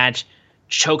during the match,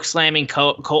 choke slamming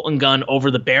Colton Gunn over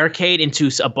the barricade into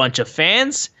a bunch of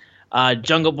fans.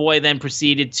 Jungle Boy then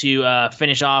proceeded to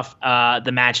finish off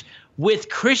the match with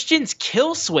Christian's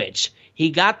kill switch. He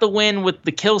got the win with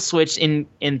the kill switch in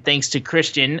thanks to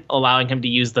Christian, allowing him to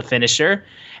use the finisher.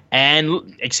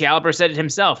 And Excalibur said it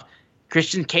himself.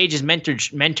 Christian Cage's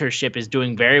mentorship is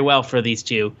doing very well for these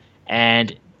two.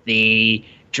 And the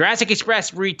Jurassic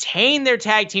Express retained their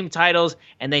tag team titles,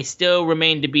 and they still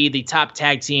remain to be the top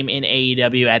tag team in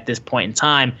AEW at this point in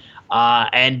time.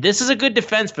 And this is a good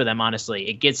defense for them, honestly.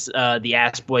 It gets the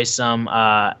Ass Boys some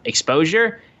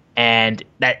exposure, and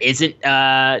that isn't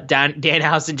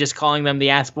Danhausen just calling them the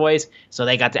Ass Boys. So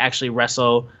they got to actually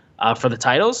wrestle for the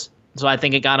titles. So I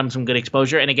think it got them some good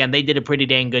exposure. And again, they did a pretty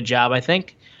dang good job, I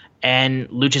think. And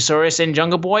Luchasaurus and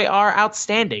Jungle Boy are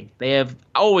outstanding. They have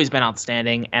always been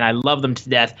outstanding, and I love them to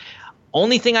death.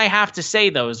 Only thing I have to say,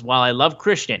 though, is while I love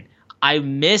Christian, I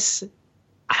miss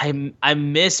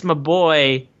my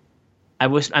boy. I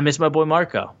miss my boy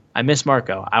Marco. I miss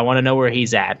Marco. I want to know where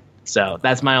he's at. So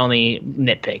that's my only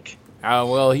nitpick.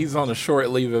 Well, he's on a short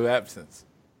leave of absence.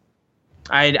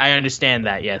 I understand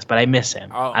that, yes, but I miss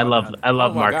him. I love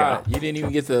Marco. God. You didn't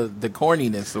even get the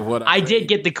corniness of what I did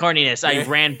get the corniness. I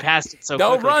ran past it so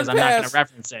Don't quickly because I'm not going to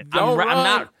reference it. I'm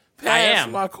not. I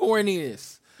am my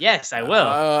corniness. Yes, I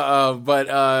will.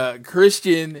 But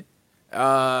Christian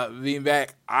being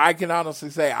back, I can honestly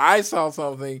say I saw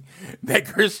something that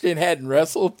Christian hadn't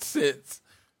wrestled since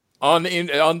on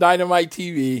Dynamite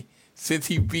TV since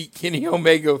he beat Kenny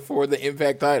Omega for the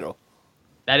Impact title.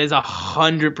 That is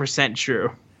 100%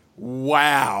 true.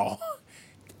 Wow.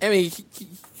 I mean,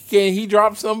 can he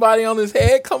drop somebody on his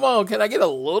head? Come on. Can I get a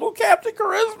little Captain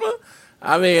Charisma?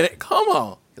 I mean, come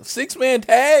on. 6-man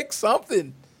tag,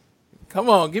 something. Come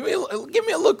on. Give me a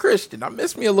little Christian. I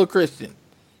miss me a little Christian.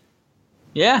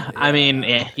 Yeah. I mean,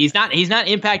 he's not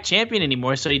Impact champion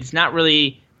anymore, so he's not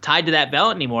really tied to that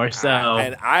belt anymore. So,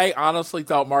 and I honestly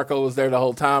thought Marco was there the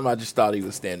whole time. I just thought he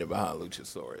was standing behind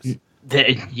Luchasaurus.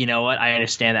 You know what? I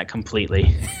understand that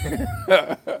completely.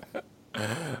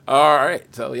 All right.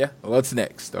 So, yeah, what's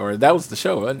next? Or that was the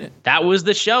show, wasn't it? That was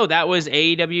the show. That was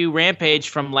AEW Rampage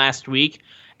from last week.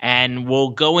 And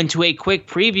we'll go into a quick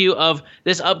preview of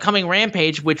this upcoming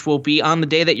Rampage, which will be on the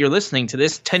day that you're listening to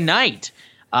this tonight.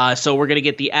 So we're going to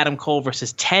get the Adam Cole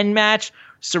versus 10 match.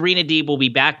 Serena Deeb will be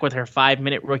back with her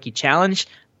 5-minute rookie challenge.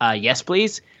 Yes,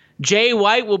 please. Jay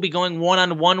White will be going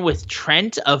one-on-one with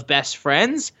Trent of Best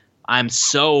Friends. I'm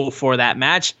so for that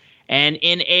match. And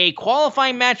in a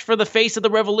qualifying match for the Face of the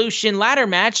Revolution ladder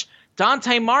match,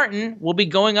 Dante Martin will be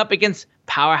going up against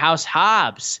Powerhouse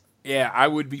Hobbs. Yeah, I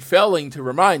would be failing to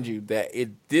remind you that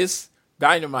this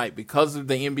Dynamite, because of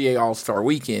the NBA All-Star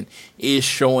Weekend, is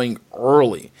showing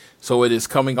early. So it is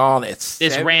coming on at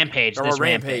Rampage.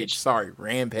 Sorry,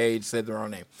 Rampage, said the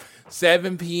wrong name.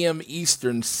 7 p.m.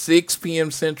 Eastern, 6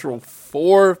 p.m. Central,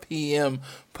 4 p.m.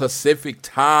 Pacific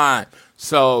time.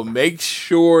 So make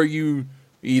sure you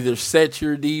either set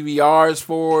your DVRs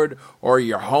for it or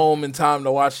you're home in time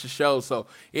to watch the show. So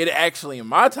it actually, in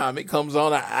my time, it comes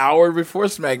on an hour before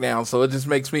SmackDown. So it just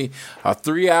makes me a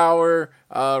 3-hour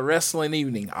wrestling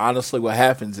evening. Honestly, what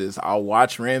happens is I'll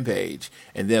watch Rampage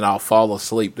and then I'll fall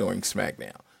asleep during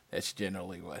SmackDown. That's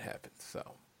generally what happens. So.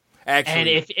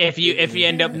 Actually, and if you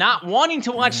end up not wanting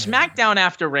to watch SmackDown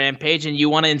after Rampage and you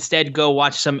want to instead go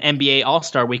watch some NBA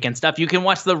All-Star Weekend stuff, you can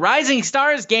watch the Rising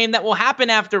Stars game that will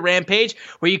happen after Rampage,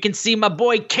 where you can see my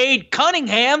boy Cade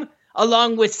Cunningham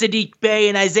along with Sadiq Bey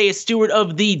and Isaiah Stewart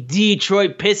of the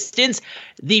Detroit Pistons,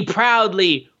 the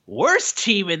proudly worst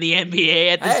team in the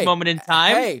NBA at this moment in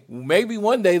time. Hey, maybe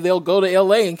one day they'll go to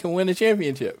LA and can win a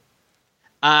championship.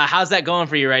 How's that going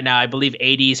for you right now? I believe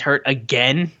AD's hurt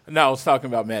again. No, I was talking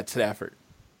about Matt Stafford.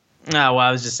 Oh, well,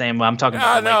 I was just saying, I'm talking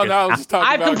about the Lakers. I was just talking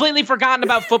I've completely forgotten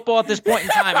about football at this point in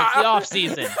time. It's the off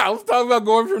season. I was talking about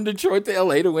going from Detroit to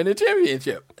LA to win a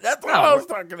championship. That's what I was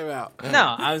talking about.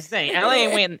 No, I was saying LA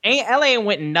ain't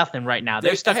winning nothing right now.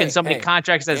 They're stuck in so many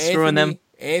contracts that's screwing them.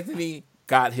 Anthony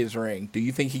got his ring. Do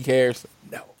you think he cares?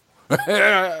 No.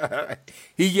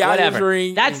 He got his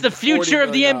ring. That's the future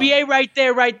of the NBA right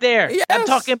there. Yes. I'm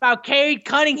talking about Cade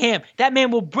Cunningham. That man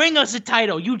will bring us a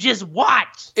title. You just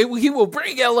watch. He will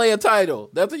bring LA a title.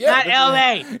 Not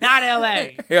LA.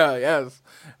 Yeah, yes.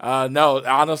 No,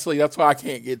 honestly, that's why I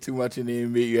can't get too much in the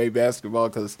NBA basketball,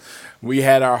 because we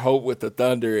had our hope with the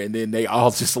Thunder, and then they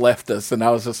all just left us, and I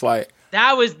was just like,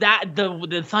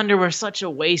 the Thunder were such a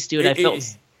waste, dude.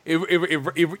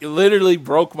 It literally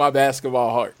broke my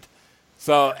basketball heart.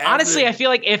 So honestly, I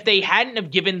feel like if they hadn't have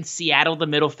given Seattle the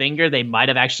middle finger, they might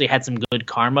have actually had some good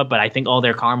karma, but I think all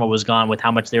their karma was gone with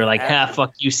how much they were like,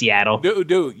 fuck you, Seattle.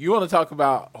 Dude, you want to talk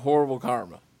about horrible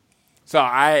karma? So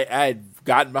I had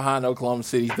gotten behind Oklahoma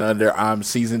City Thunder. I'm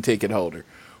season ticket holder.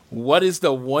 What is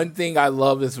the one thing I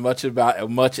love as much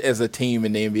as a team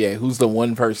in the NBA? Who's the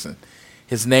one person?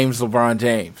 His name's LeBron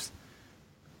James.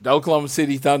 The Oklahoma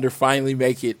City Thunder finally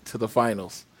make it to the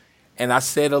finals. And I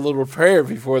said a little prayer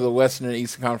before the Western and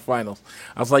Eastern Conference Finals.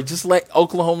 I was like, just let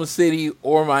Oklahoma City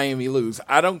or Miami lose.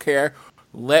 I don't care.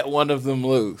 Let one of them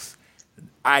lose.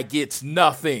 I get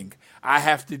nothing. I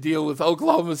have to deal with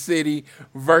Oklahoma City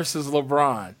versus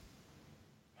LeBron.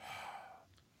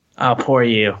 Oh, poor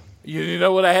you. You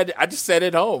know what I had? I just sat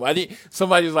at home.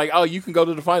 Somebody was like, oh, you can go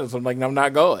to the finals. I'm like, no, I'm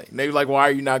not going. And they were like, why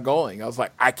are you not going? I was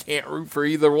like, I can't root for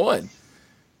either one.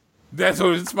 That's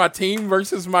what it's my team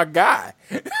versus my guy.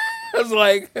 I was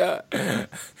like,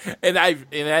 and I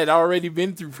had already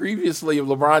been through previously of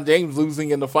LeBron James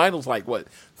losing in the finals,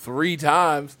 3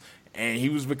 times, and he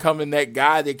was becoming that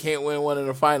guy that can't win one in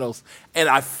the finals. And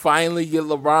I finally get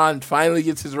LeBron, finally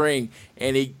gets his ring,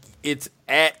 and it's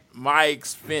at my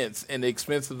expense and the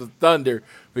expense of the Thunder,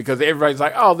 because everybody's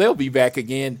like, oh, they'll be back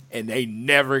again, and they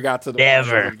never got to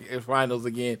the finals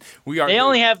again. They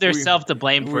only have their self to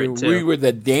blame for it, too. We were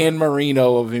the Dan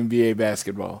Marino of NBA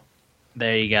basketball.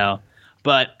 There you go.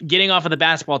 But getting off of the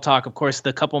basketball talk, of course,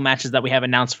 the couple matches that we have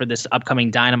announced for this upcoming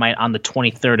Dynamite on the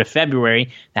 23rd of February,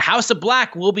 the House of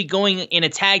Black will be going in a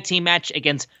tag team match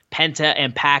against Penta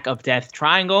and Pack of Death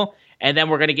Triangle. And then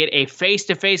we're going to get a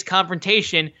face-to-face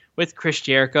confrontation with Chris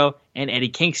Jericho and Eddie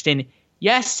Kingston.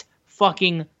 Yes,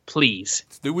 fucking please.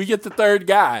 Do we get the third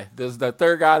guy? Does the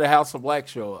third guy of the House of Black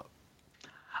show up?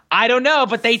 I don't know,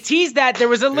 but they teased that. There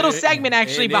was a little segment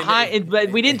actually behind it,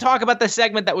 but we didn't talk about the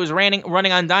segment that was running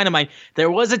on Dynamite. There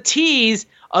was a tease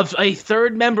of a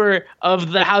third member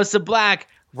of the House of Black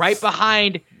right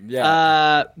behind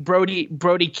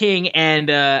Brody King and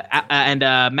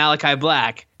Malachi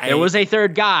Black. There was a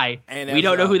third guy. And we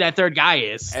don't know who that third guy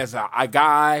is. As a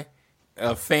guy,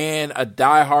 a fan, a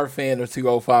diehard fan of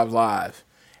 205 Live,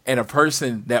 and a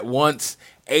person that once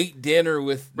ate dinner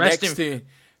with I was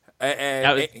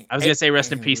going to say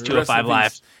rest in peace, 205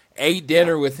 Live. Ate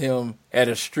dinner with him at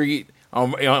a street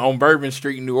on Bourbon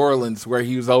Street in New Orleans where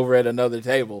he was over at another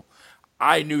table.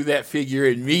 I knew that figure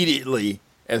immediately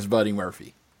as Buddy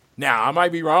Murphy. Now, I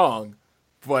might be wrong,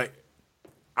 but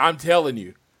I'm telling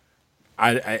you,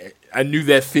 I knew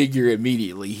that figure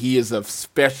immediately. He is a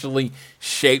specially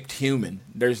shaped human.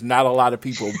 There's not a lot of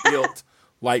people built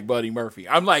like Buddy Murphy.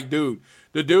 I'm like, dude,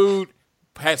 the dude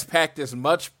has packed as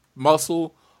much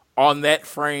muscle on that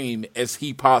frame as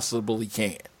he possibly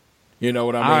can. You know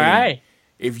what I mean? All right.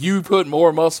 If you put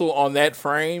more muscle on that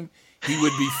frame, he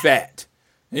would be fat.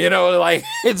 You know, like,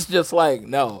 it's just like,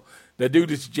 no. The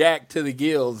dude is jacked to the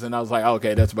gills, and I was like,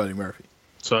 okay, that's Buddy Murphy.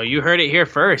 So you heard it here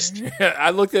first.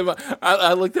 I looked at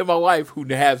my wife, who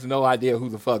has no idea who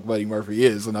the fuck Buddy Murphy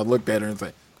is, and I looked at her and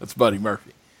said, that's Buddy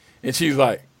Murphy. And she's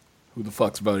like, who the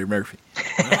fuck's Buddy Murphy?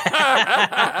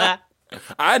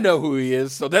 I know who he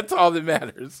is, so that's all that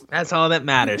matters. That's all that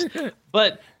matters.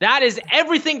 But that is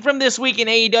everything from this week in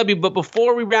AEW. But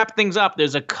before we wrap things up,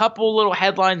 there's a couple little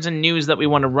headlines and news that we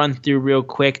want to run through real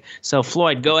quick. So,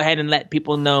 Floyd, go ahead and let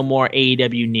people know more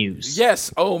AEW news.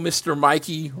 Yes. Oh, Mr.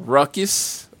 Mikey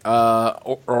Ruckus,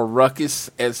 or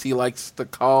Ruckus, as he likes to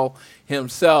call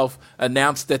himself,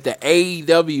 announced that the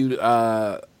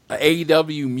AEW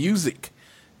music,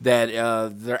 that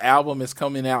their album is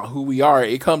coming out, Who We Are.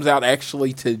 It comes out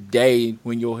actually today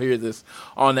when you'll hear this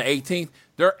on the 18th.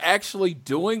 They're actually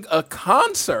doing a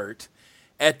concert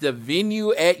at the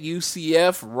venue at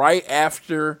UCF right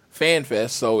after FanFest.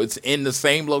 So it's in the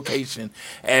same location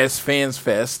as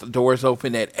FanFest. Doors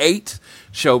open at 8.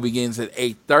 Show begins at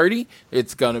 8:30.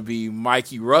 It's going to be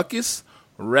Mikey Ruckus,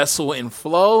 Wrestle and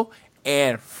Flow,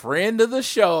 and friend of the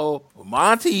show,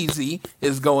 Montezzi,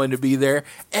 is going to be there.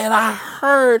 And I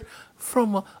heard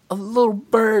from a little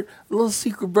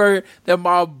secret bird, that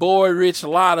my boy Rich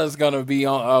Latta is going to be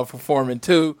on performing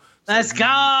too. Let's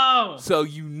go! So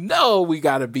you know we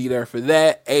got to be there for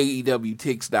that.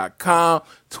 AEWTix.com,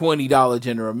 $20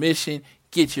 general admission.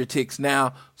 Get your tics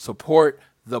now. Support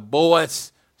the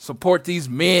boys. Support these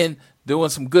men doing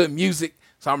some good music.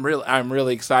 So I'm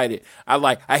really excited.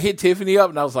 I hit Tiffany up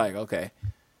and I was like, okay.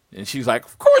 And she's like,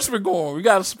 of course we're going. We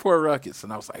got to support Ruckus.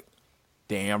 And I was like,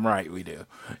 damn right we do.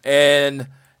 And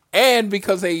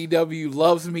because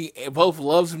AEW both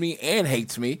loves me and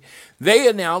hates me, they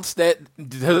announced that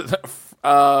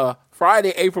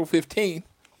Friday, April 15th,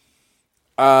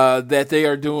 that they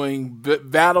are doing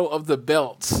Battle of the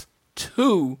Belts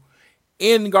 2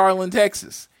 in Garland,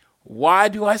 Texas. Why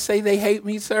do I say they hate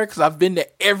me, sir? Because I've been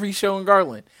to every show in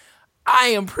Garland. I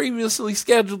am previously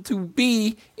scheduled to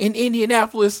be in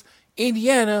Indianapolis,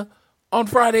 Indiana on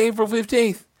Friday, April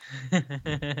 15th.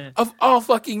 Of all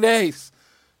fucking days.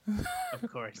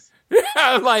 Of course.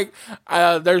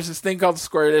 There's this thing called the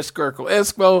Square Circle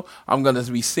Expo. I'm going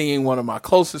to be seeing one of my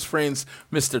closest friends,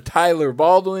 Mr. Tyler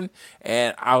Baldwin.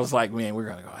 And I was like, man, we're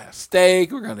going to go have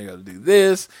steak. We're going to go do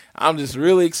this. I'm just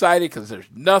really excited because there's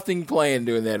nothing planned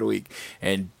during that week.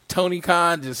 And Tony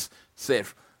Khan just said,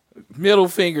 middle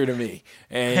finger to me.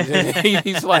 And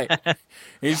he's like,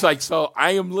 so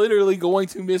I am literally going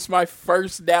to miss my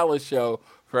first Dallas show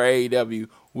for AEW,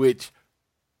 which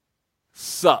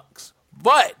sucks.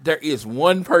 But there is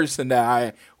one person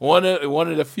that one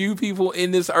of the few people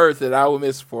in this earth that I will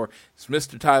miss for. It's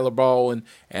Mr. Tyler Baldwin,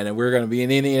 and we're going to be in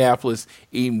Indianapolis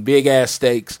eating big-ass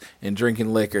steaks and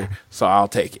drinking liquor, so I'll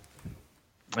take it.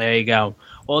 There you go.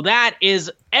 Well, that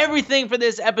is everything for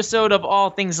this episode of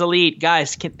All Things Elite.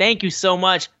 Guys, thank you so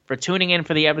much for tuning in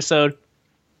for the episode.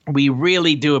 We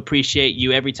really do appreciate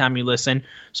you every time you listen.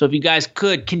 So if you guys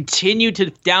could continue to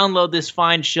download this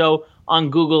fine show on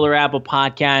Google or Apple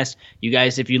Podcasts. You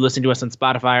guys, if you listen to us on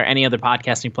Spotify or any other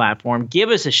podcasting platform, give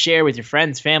us a share with your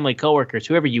friends, family, coworkers,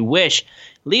 whoever you wish.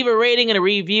 Leave a rating and a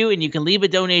review, and you can leave a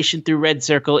donation through Red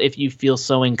Circle if you feel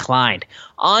so inclined.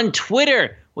 On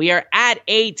Twitter, we are at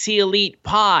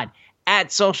ATElitePod.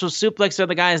 At Social Suplex are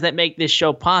the guys that make this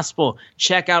show possible.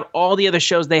 Check out all the other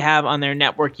shows they have on their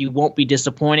network. You won't be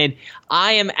disappointed.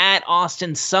 I am at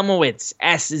Austin Szumowicz,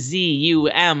 SZUMOWICZ.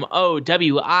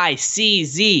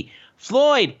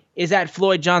 Floyd is at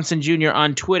Floyd Johnson Jr.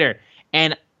 on Twitter.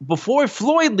 And before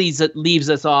Floyd leaves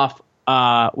us off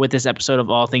with this episode of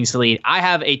All Things Elite, I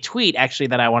have a tweet actually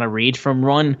that I want to read from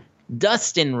one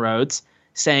Dustin Rhodes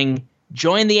saying,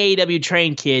 "Join the AEW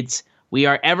train, kids. We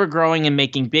are ever growing and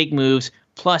making big moves.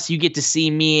 Plus, you get to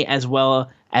see me as well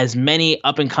as many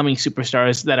up-and-coming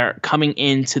superstars that are coming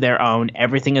into their own.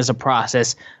 Everything is a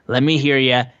process. Let me hear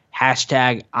ya.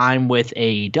 Hashtag I'm with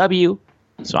AEW."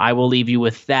 So I will leave you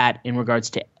with that in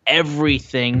regards to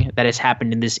everything that has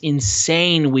happened in this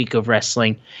insane week of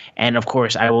wrestling. And, of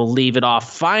course, I will leave it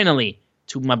off finally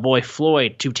to my boy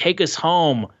Floyd to take us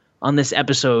home on this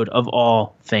episode of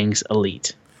All Things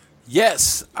Elite.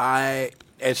 Yes, as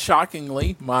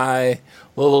shockingly, my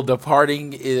little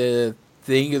departing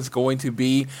thing is going to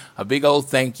be a big old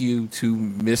thank you to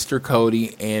Mr.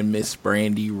 Cody and Miss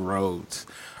Brandy Rhodes.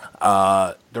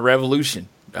 The Revolution.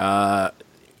 A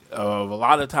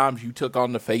lot of times you took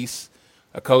on the face,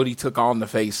 Cody took on the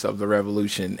face of the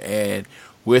Revolution, and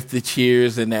with the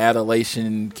cheers and the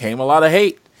adulation came a lot of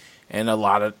hate. And a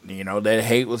lot of, that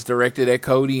hate was directed at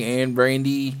Cody and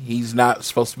Brandy. He's not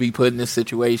supposed to be put in this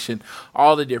situation.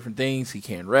 All the different things. He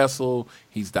can't wrestle.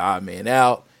 He's the odd man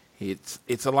out.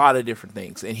 It's a lot of different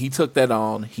things. And he took that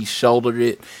on. He shouldered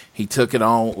it. He took it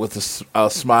on with a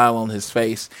smile on his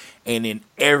face. And in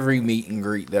every meet and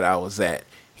greet that I was at,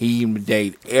 he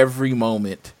made every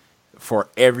moment for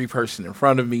every person in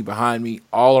front of me, behind me,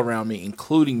 all around me,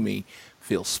 including me,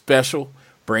 feel special.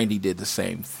 Brandy did the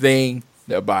same thing.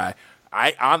 I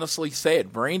honestly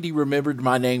said, Brandy remembered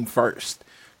my name first.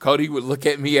 Cody would look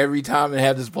at me every time and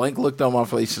have this blank look on my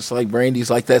face, just like Brandy's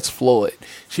like, that's Floyd.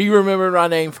 She remembered my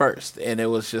name first, and it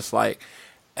was just like,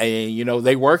 and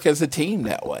they work as a team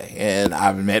that way. And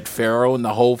I've met Pharaoh and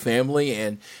the whole family,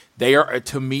 and they are,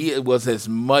 to me, it was as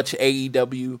much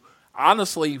AEW.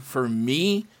 Honestly, for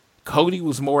me, Cody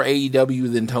was more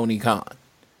AEW than Tony Khan,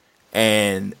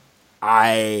 and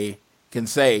I can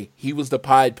say he was the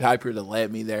Pied Piper that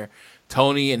led me there.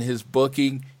 Tony and his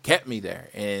booking kept me there,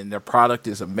 and their product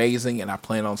is amazing, and I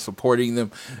plan on supporting them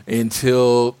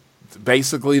until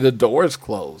basically the doors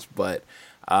close. But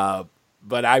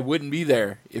I wouldn't be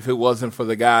there if it wasn't for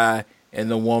the guy and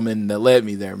the woman that led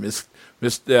me there, Miss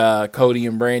Cody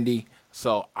and Brandy.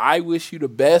 So I wish you the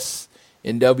best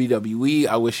in WWE.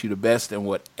 I wish you the best in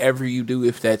whatever you do.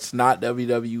 If that's not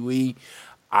WWE,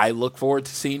 I look forward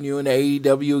to seeing you in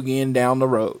AEW again down the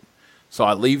road. So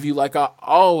I leave you like I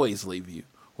always leave you.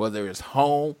 Whether it's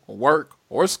home, work,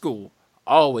 or school,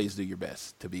 always do your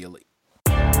best to be elite.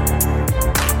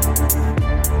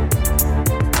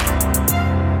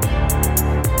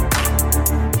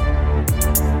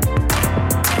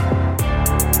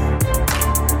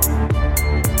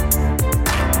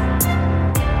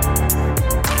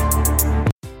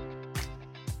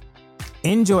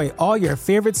 Enjoy all your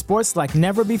favorite sports like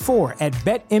never before at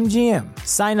BetMGM.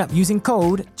 Sign up using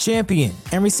code CHAMPION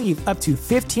and receive up to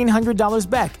 $1,500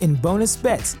 back in bonus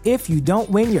bets if you don't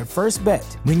win your first bet.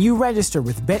 When you register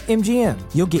with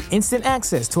BetMGM, you'll get instant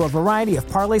access to a variety of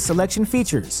parlay selection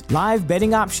features, live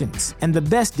betting options, and the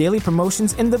best daily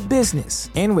promotions in the business.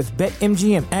 And with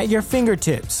BetMGM at your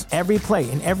fingertips, every play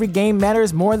and every game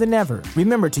matters more than ever.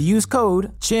 Remember to use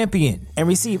code CHAMPION and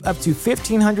receive up to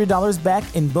 $1,500 back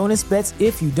in bonus bets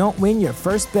if you don't win your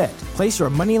first bet. Place your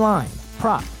money line,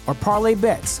 prop, or parlay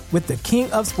bets with the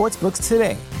king of sportsbooks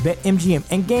today. BetMGM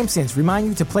and GameSense remind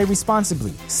you to play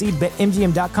responsibly. See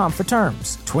BetMGM.com for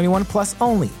terms. 21 plus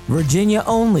only. Virginia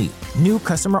only. New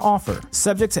customer offer.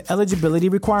 Subject to eligibility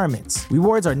requirements.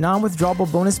 Rewards are non-withdrawable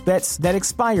bonus bets that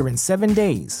expire in 7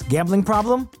 days. Gambling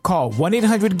problem? Call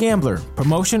 1-800-GAMBLER.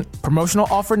 Promotional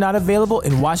offer not available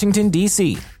in Washington,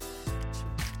 D.C.